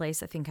happy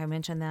place. I think I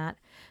mentioned that.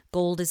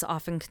 Gold is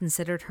often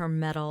considered her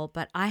metal,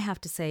 but I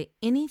have to say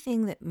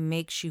anything that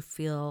makes you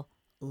feel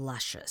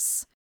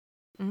luscious.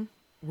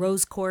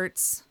 Rose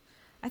quartz.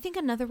 I think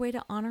another way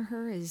to honor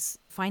her is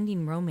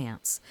finding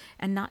romance,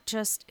 and not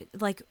just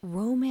like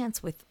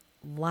romance with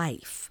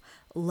life,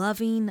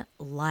 loving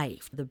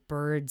life, the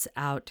birds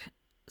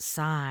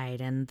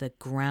outside and the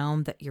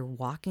ground that you're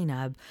walking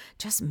up,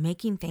 just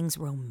making things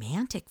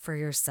romantic for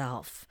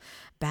yourself.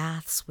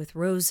 Baths with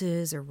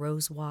roses or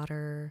rose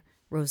water,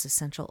 rose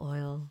essential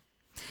oil.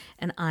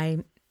 And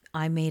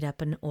I made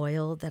up an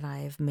oil that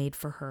I've made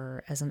for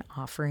her as an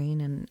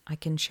offering, and I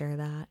can share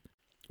that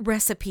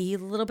recipe a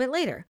little bit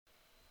later.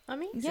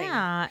 Amazing.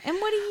 Yeah.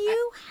 And what do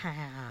you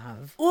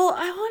have? Well,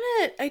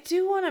 I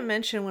do want to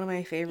mention one of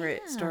my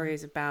favorite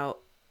stories about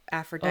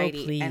Aphrodite.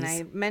 Oh, please. And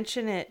I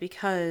mention it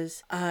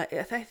because I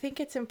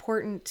think it's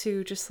important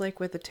to, just like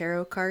with the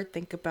tarot card,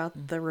 think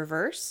about the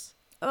reverse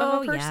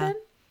of a person.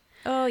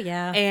 Oh,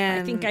 yeah.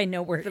 And I think I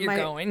know where you're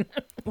going.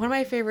 One of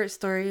my favorite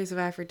stories of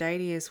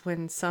Aphrodite is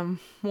when some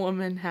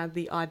woman had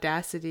the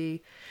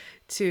audacity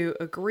to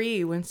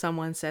agree when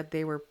someone said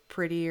they were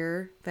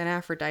prettier than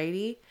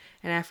Aphrodite,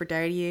 and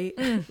Aphrodite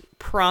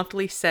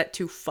promptly set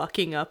to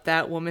fucking up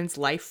that woman's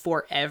life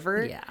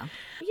forever. Yeah.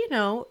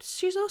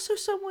 She's also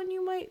someone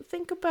you might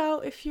think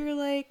about if you're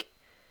like,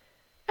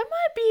 am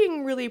I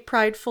being really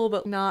prideful,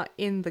 but not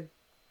in the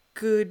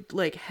good,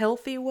 like,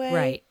 healthy way?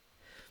 Right.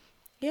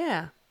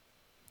 Yeah.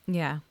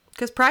 Yeah.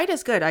 Because pride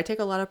is good. I take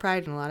a lot of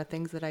pride in a lot of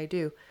things that I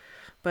do.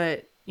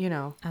 But,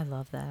 I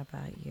love that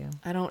about you.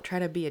 I don't try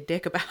to be a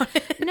dick about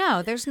it.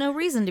 No, there's no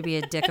reason to be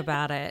a dick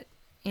about it,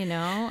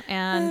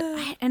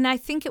 and I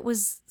think it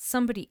was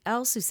somebody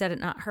else who said it,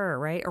 not her,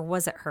 right? Or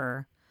was it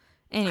her?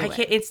 Anyway,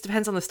 It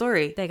depends on the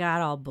story. they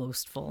got all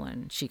boastful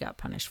and she got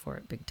punished for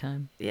it big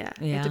time. Yeah.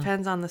 Yeah. It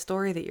depends on the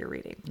story that you're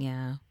reading.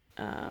 Yeah.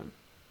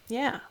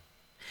 Yeah.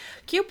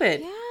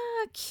 Cupid.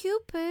 Yeah,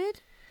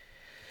 Cupid.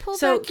 Pull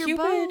So back your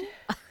Cupid,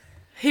 bow.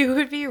 he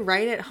would be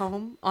right at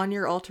home on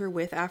your altar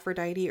with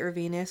Aphrodite or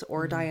Venus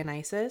or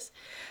Dionysus.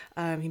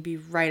 He'd be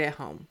right at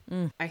home.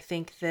 I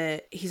think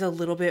that he's a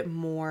little bit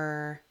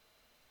more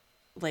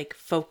like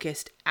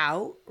focused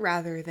out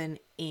rather than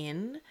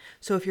in.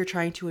 So if you're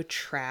trying to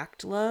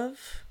attract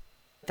love,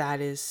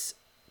 that is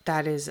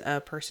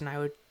a person I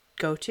would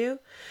go to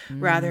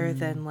rather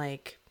than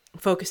like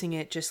focusing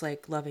it just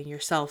like loving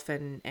yourself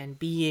and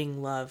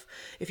being love.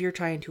 If you're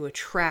trying to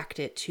attract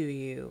it to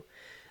you,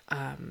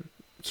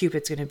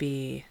 Cupid's going to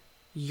be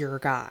your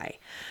guy.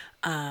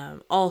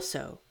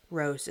 Also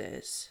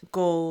roses,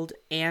 gold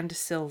and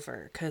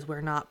silver, because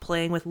we're not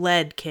playing with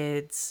lead,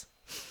 kids.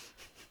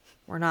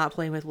 We're not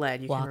playing with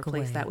lead. You can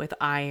replace that with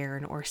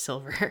iron or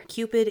silver.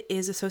 Cupid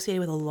is associated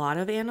with a lot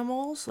of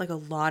animals, like a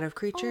lot of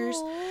creatures.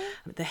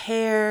 Aww. The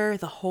hare,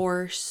 the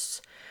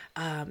horse,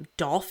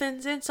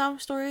 dolphins in some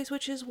stories,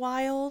 which is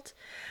wild.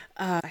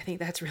 I think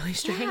that's really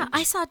strange. Yeah,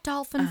 I saw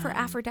dolphin for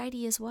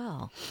Aphrodite as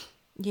well.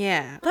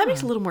 Yeah. That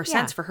makes a little more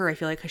sense for her, I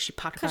feel like, because she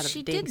popped up out of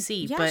the big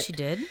sea. Yeah, but she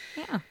did.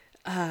 Yeah.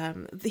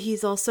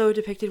 He's also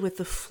depicted with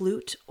the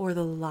flute or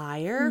the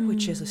lyre,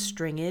 which is a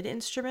stringed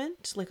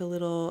instrument, like a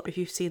little, if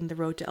you've seen The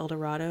Road to El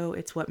Dorado,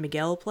 it's what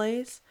Miguel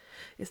plays,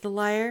 is the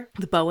lyre.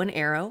 The bow and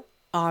arrow,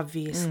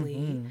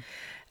 obviously.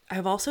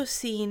 I've also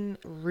seen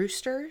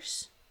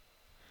roosters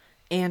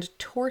and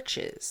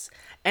torches.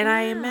 And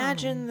I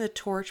imagine the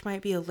torch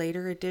might be a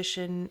later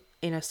addition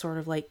in a sort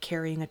of like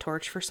carrying a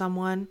torch for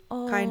someone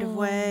kind of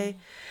way.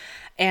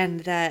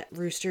 And that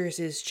roosters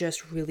is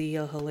just really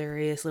a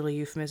hilarious little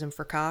euphemism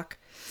for cock.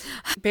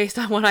 Based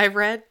on what I've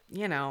read,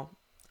 you know,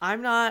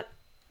 I'm not...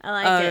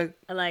 I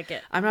like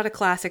it. I'm not a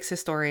classics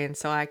historian,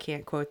 so I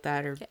can't quote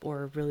that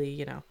or really,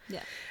 you know. Yeah.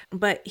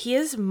 But he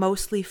is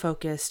mostly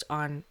focused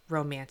on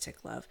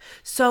romantic love.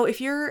 So if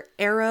you're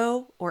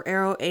Arrow or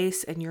Arrow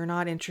Ace and you're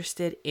not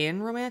interested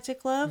in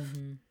romantic love,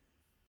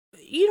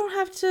 you don't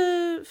have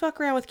to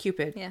fuck around with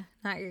Cupid. Yeah,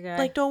 not your guy.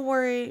 Like, don't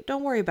worry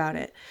about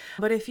it.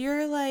 But if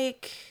you're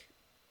like,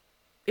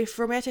 if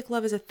romantic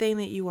love is a thing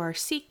that you are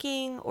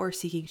seeking or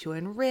seeking to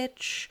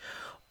enrich,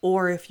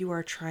 or if you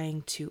are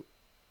trying to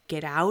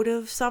get out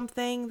of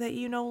something that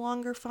you no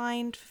longer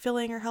find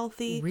fulfilling or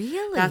healthy.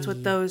 Really? That's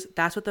what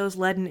those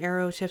lead and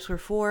arrow tips were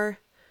for,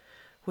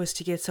 was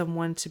to get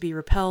someone to be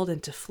repelled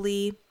and to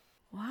flee.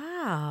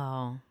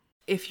 Wow.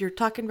 If you're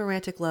talking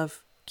romantic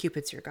love,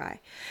 Cupid's your guy.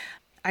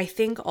 I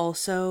think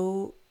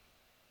also,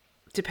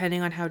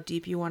 depending on how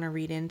deep you want to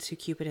read into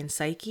Cupid and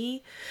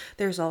Psyche,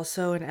 there's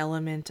also an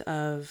element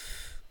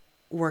of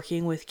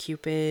working with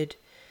Cupid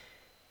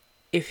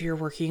if you're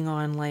working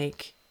on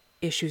like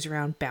issues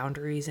around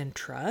boundaries and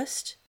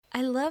trust.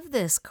 I love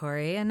this,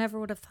 Corey. I never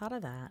would have thought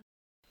of that.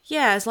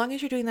 Yeah, as long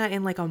as you're doing that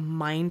in like a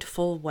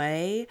mindful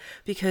way,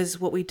 because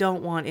what we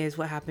don't want is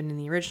what happened in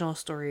the original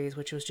stories,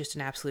 which was just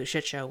an absolute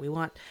shit show. We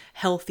want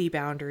healthy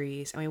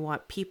boundaries, and we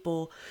want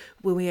people,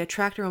 when we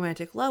attract a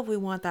romantic love, we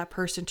want that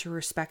person to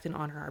respect and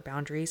honor our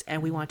boundaries,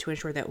 and we want to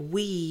ensure that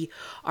we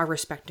are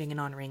respecting and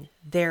honoring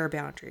their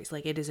boundaries.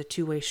 Like, it is a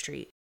two-way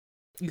street.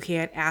 You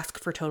can't ask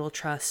for total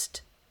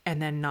trust and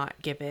then not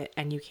give it,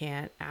 and you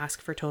can't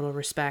ask for total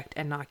respect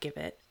and not give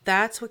it.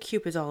 That's what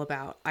Cupid's all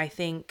about. I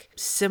think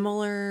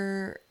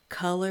similar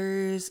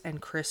colors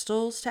and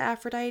crystals to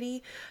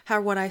Aphrodite,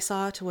 how what I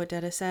saw to what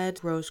Detta said,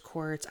 rose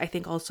quartz. I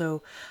think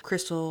also clear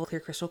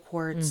crystal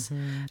quartz.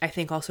 I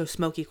think also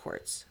smoky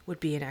quartz would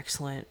be an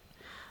excellent,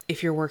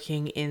 if you're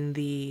working in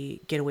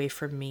the get away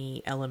from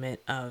me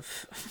element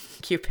of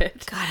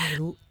Cupid.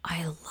 God,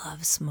 I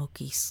love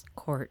smoky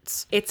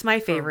quartz. It's my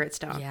favorite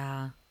stone.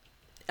 Yeah.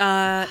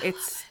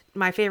 It's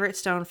my favorite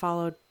stone,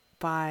 followed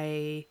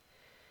by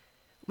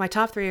my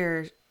top three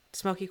are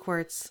smoky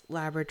quartz,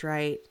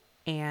 labradorite,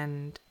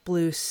 and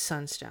blue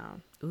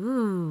sunstone.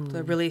 Ooh.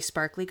 The really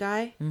sparkly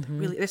guy.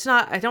 Really, it's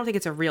not, I don't think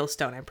it's a real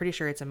stone. I'm pretty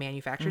sure it's a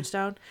manufactured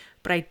stone,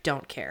 but I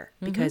don't care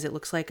because it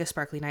looks like a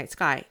sparkly night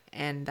sky,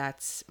 and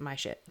that's my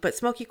shit. But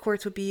smoky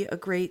quartz would be a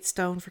great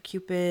stone for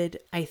Cupid.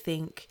 I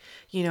think,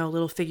 you know,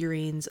 little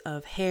figurines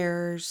of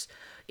hares,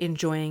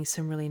 enjoying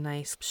some really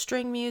nice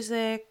string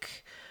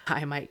music.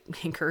 I might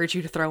encourage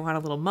you to throw on a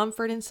little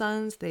Mumford and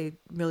Sons. They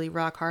really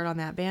rock hard on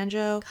that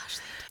banjo. Gosh,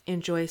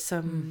 enjoy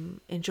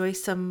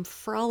some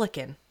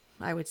frolicking,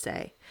 I would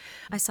say.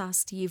 I saw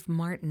Steve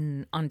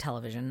Martin on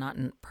television, not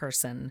in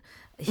person.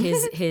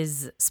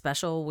 His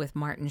special with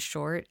Martin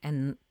Short,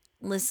 and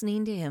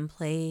listening to him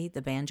play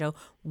the banjo,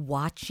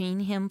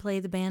 watching him play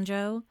the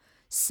banjo,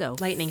 so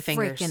lightning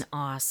fingers, freaking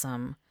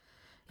awesome.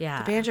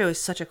 Yeah, the banjo is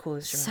such a cool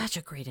instrument, such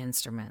a great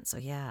instrument. So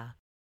yeah.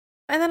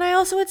 And then I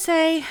also would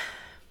say,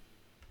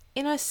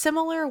 in a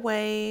similar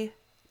way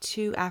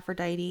to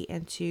Aphrodite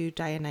and to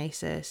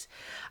Dionysus,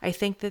 I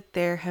think that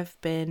there have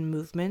been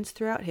movements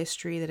throughout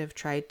history that have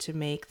tried to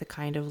make the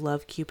kind of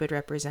love Cupid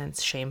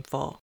represents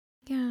shameful.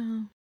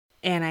 Yeah.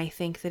 And I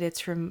think that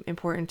it's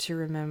important to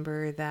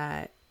remember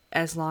that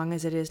as long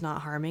as it is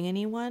not harming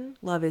anyone,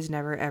 love is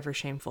never, ever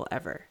shameful,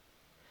 ever.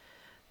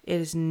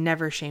 It is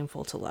never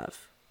shameful to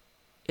love.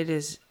 It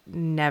is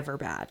never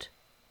bad.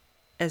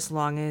 As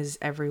long as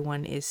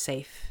everyone is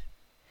safe,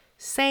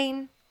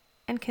 sane,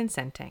 and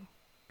consenting.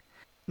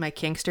 My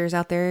kinksters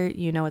out there,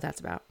 you know what that's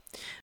about.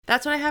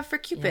 That's what I have for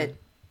Cupid. Yeah.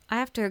 I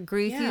have to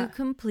agree with you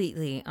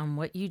completely on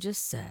what you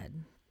just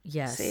said.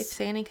 Yes. Safe,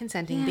 sane, and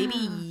consenting, baby.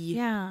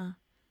 Yeah.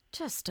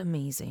 Just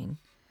amazing.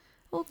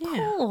 Well,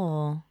 Yeah.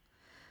 cool.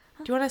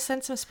 Do you want to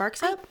send some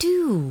sparks up? I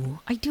do.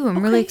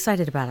 I'm really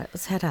excited about it.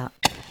 Let's head up.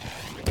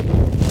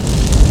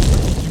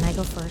 Can I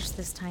go first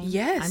this time?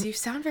 Yes, you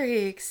sound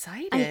very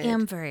excited. I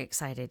am very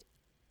excited.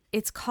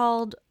 It's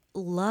called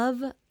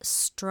Love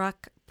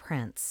Struck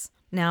Prince.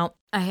 Now,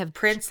 I have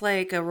Prince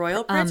like a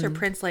royal prince, or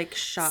Prince like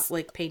shot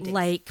like paintings?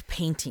 like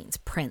paintings.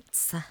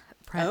 Prince.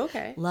 Oh,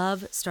 okay.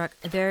 Love Struck.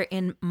 They're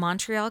in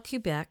Montreal,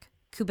 Quebec.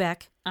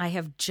 I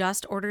have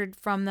just ordered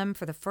from them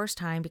for the first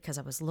time because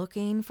I was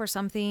looking for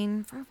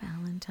something for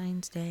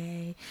Valentine's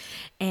Day.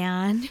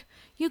 And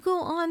You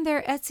go on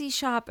their Etsy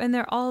shop and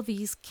there are all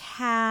these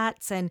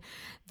cats and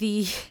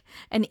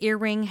an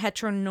earring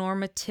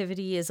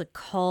heteronormativity is a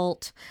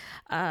cult.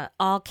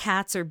 All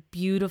cats are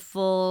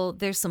beautiful.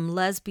 There's some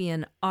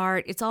lesbian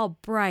art. It's all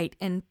bright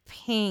and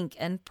pink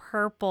and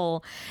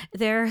purple.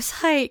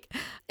 There's like,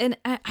 and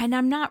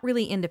I'm not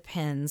really into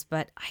pins,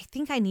 but I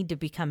think I need to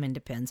become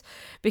into pins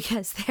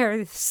because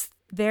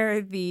there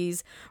are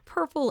these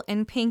purple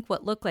and pink,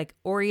 what look like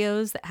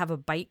Oreos that have a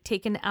bite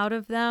taken out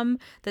of them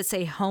that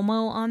say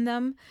homo on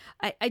them.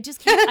 I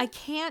just can't, I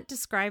can't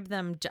describe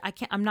them.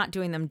 I'm not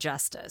doing them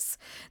justice.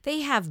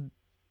 They have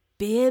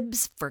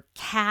bibs for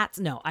cats.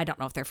 No, I don't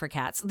know if they're for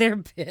cats. They're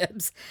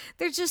bibs.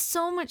 There's just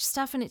so much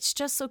stuff and it's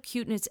just so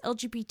cute and it's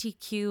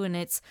LGBTQ and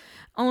it's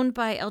owned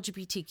by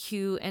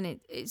LGBTQ and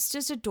it's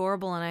just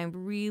adorable and I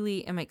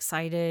really am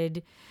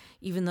excited.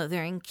 Even though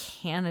they're in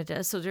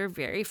Canada, so they're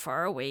very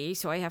far away,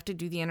 so I have to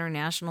do the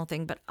international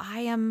thing. But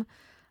I'm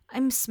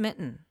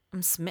smitten.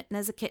 I'm smitten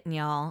as a kitten,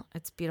 y'all.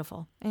 It's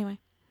beautiful. Anyway.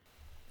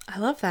 I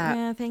love that.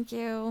 Yeah, thank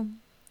you.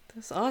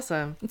 That's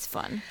awesome. It's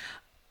fun.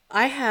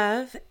 I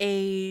have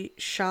a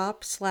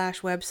shop /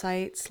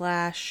 website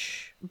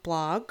 /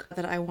 blog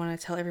that I want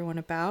to tell everyone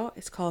about.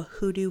 It's called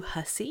Hoodoo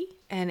Hussy,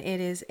 and it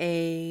is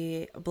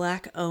a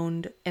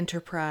Black-owned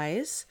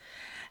enterprise.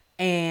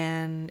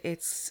 And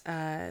it's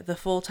the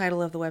full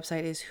title of the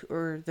website is,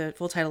 or the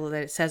full title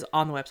that it says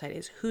on the website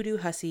is Hoodoo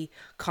Hussy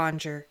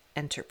Conjure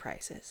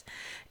Enterprises.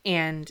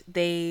 And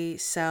they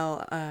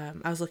sell,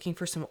 I was looking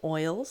for some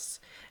oils,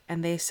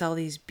 and they sell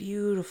these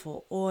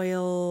beautiful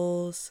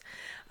oils.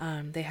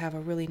 They have a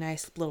really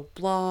nice little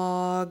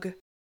blog.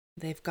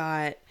 They've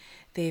got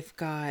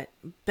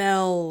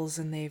bells,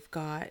 and they've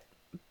got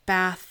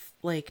bath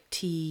like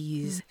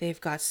teas.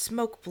 They've got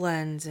smoke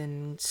blends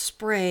and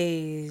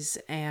sprays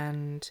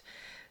and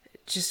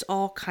just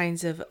all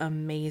kinds of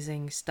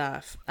amazing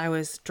stuff. I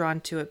was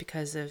drawn to it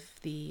because of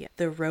the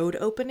road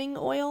opening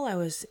oil. I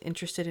was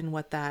interested in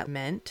what that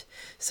meant,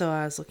 so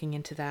I was looking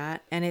into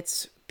that. And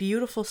it's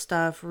beautiful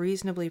stuff,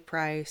 reasonably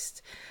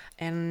priced.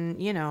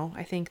 And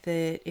I think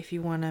that if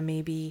you want to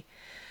maybe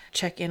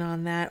check in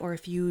on that, or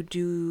if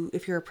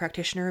you're a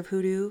practitioner of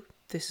hoodoo,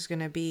 this is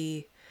going to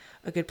be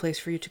a good place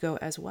for you to go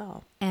as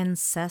well.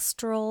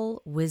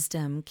 Ancestral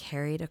wisdom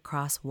carried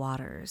across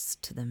waters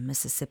to the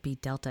Mississippi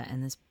Delta,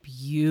 and this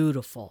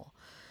beautiful,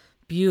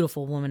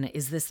 beautiful woman.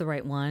 Is this the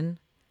right one?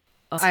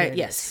 Oh,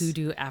 yes.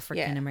 Hoodoo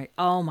African American.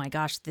 Yeah. Oh my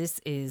gosh, this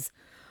is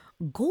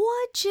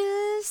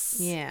gorgeous.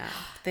 Yeah,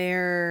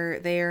 they're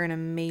an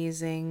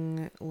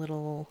amazing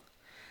little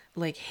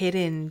like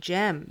hidden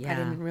gem. I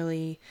didn't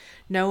really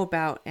know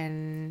about,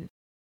 and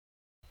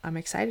I'm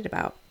excited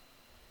about.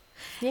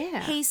 Yeah.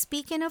 Hey,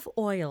 speaking of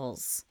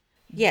oils,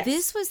 yes,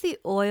 this was the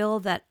oil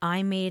that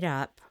I made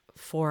up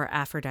for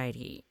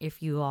Aphrodite,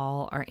 if you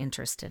all are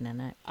interested in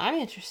it. I'm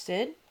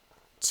interested.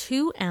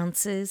 2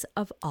 ounces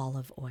of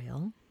olive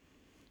oil,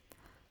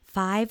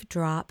 5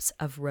 drops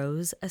of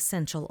rose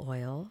essential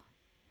oil,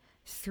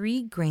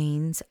 3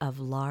 grains of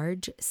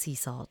large sea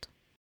salt,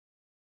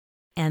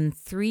 and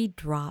 3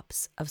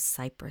 drops of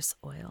cypress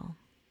oil.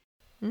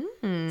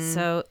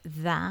 So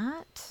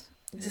that...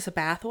 Is this a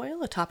bath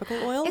oil, a topical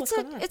oil?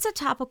 It's a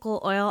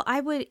topical oil.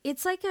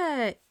 It's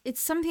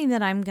something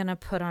that I'm going to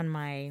put on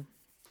my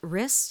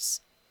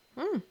wrists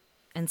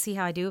and see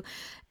how I do.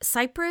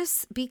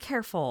 Cypress, be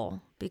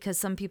careful because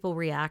some people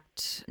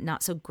react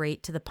not so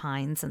great to the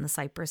pines and the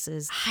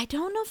cypresses. I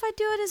don't know if I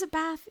do it as a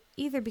bath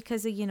either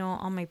because of,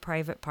 all my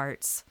private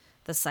parts,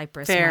 the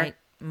cypress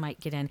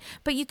might get in.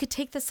 But you could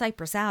take the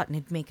cypress out and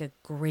it'd make a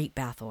great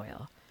bath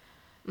oil.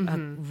 A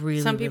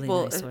really, really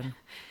nice one.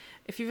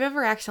 If you've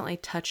ever accidentally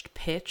touched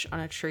pitch on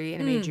a tree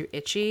and it made you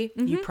itchy,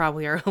 you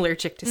probably are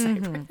allergic to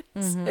cypress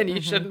and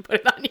you shouldn't put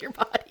it on your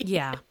body.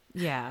 Yeah.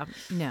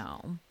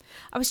 No.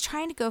 I was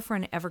trying to go for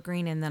an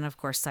evergreen and then, of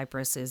course,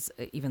 cypress is,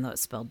 even though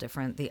it's spelled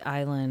different, the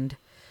island.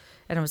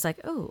 And I was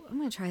like, oh, I'm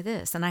going to try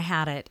this. And I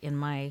had it in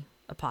my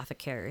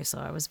apothecary, so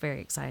I was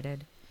very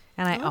excited.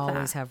 And I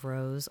always have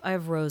rose. I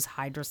have rose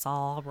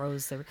hydrosol,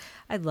 rose.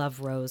 I love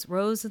rose.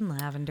 Rose and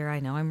lavender. I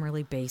know I'm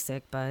really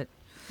basic, but...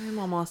 I'm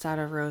almost out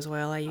of rose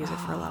oil. I use it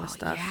for a lot of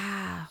stuff.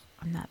 Yeah,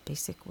 I'm that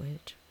basic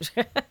witch.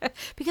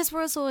 Because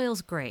rose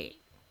oil's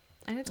great.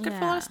 And it's good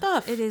for a lot of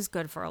stuff. It is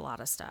good for a lot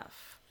of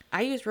stuff.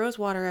 I use rose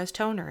water as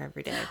toner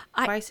every day,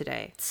 twice a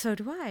day. So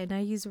do I, and I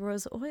use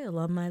rose oil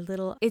on my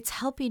little... It's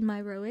helping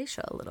my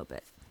rosacea a little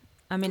bit.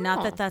 I mean,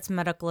 not that that's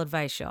medical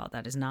advice, y'all.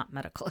 That is not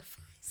medical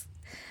advice.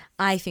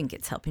 I think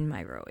it's helping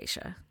my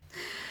rosacea.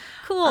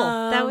 Cool.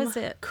 That was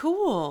it.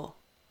 Cool.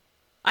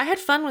 I had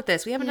fun with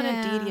this. We haven't done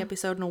a deity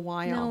episode in a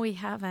while. No, we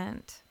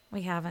haven't.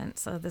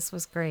 So this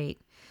was great.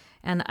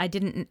 And I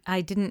don't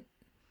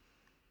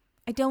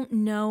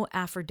know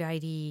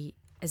Aphrodite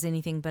as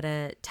anything but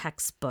a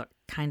textbook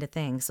kind of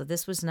thing. So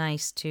this was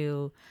nice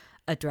to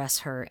address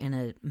her in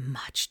a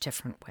much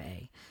different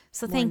way.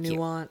 So thank you.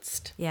 More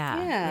nuanced.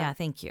 Yeah,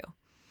 thank you.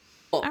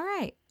 Cool. All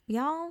right,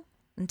 y'all.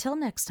 Until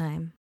next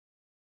time.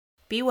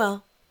 Be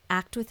well.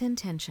 Act with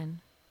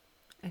intention.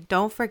 And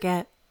don't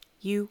forget,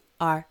 you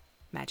are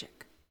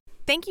magic.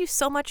 Thank you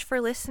so much for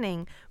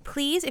listening.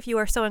 Please, if you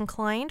are so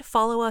inclined,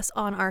 follow us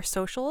on our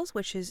socials,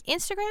 which is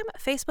Instagram,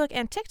 Facebook,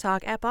 and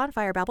TikTok at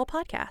Bonfire Babble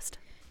Podcast.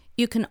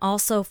 You can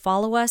also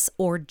follow us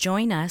or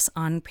join us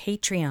on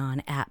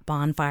Patreon at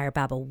Bonfire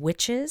Babble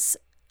Witches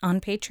on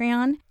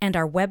Patreon and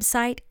our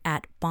website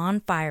at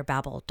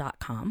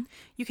bonfirebabble.com.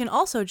 You can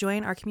also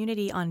join our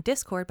community on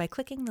Discord by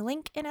clicking the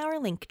link in our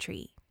link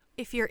tree.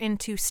 If you're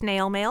into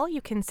snail mail,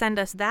 you can send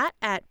us that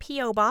at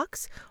P.O.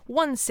 Box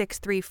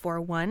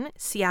 16341,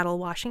 Seattle,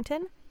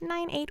 Washington,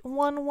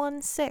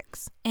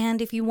 98116.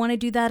 And if you want to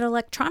do that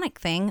electronic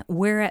thing,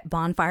 we're at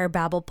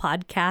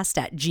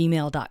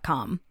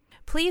bonfirebabblepodcast@gmail.com.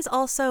 Please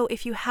also,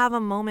 if you have a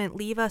moment,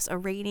 leave us a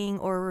rating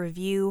or a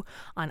review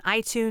on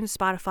iTunes,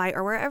 Spotify,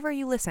 or wherever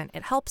you listen.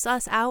 It helps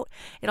us out.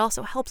 It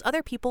also helps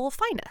other people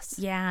find us.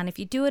 Yeah, and if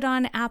you do it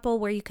on Apple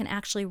where you can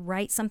actually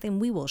write something,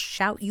 we will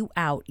shout you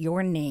out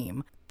your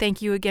name.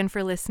 Thank you again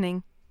for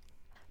listening.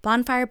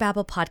 Bonfire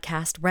Babble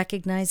Podcast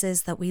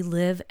recognizes that we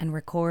live and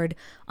record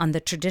on the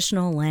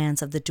traditional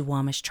lands of the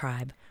Duwamish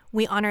tribe.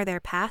 We honor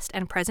their past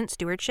and present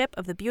stewardship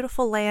of the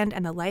beautiful land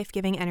and the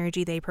life-giving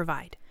energy they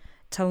provide.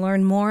 To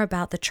learn more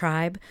about the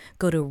tribe,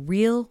 go to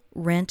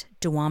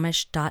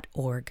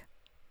realrentduwamish.org.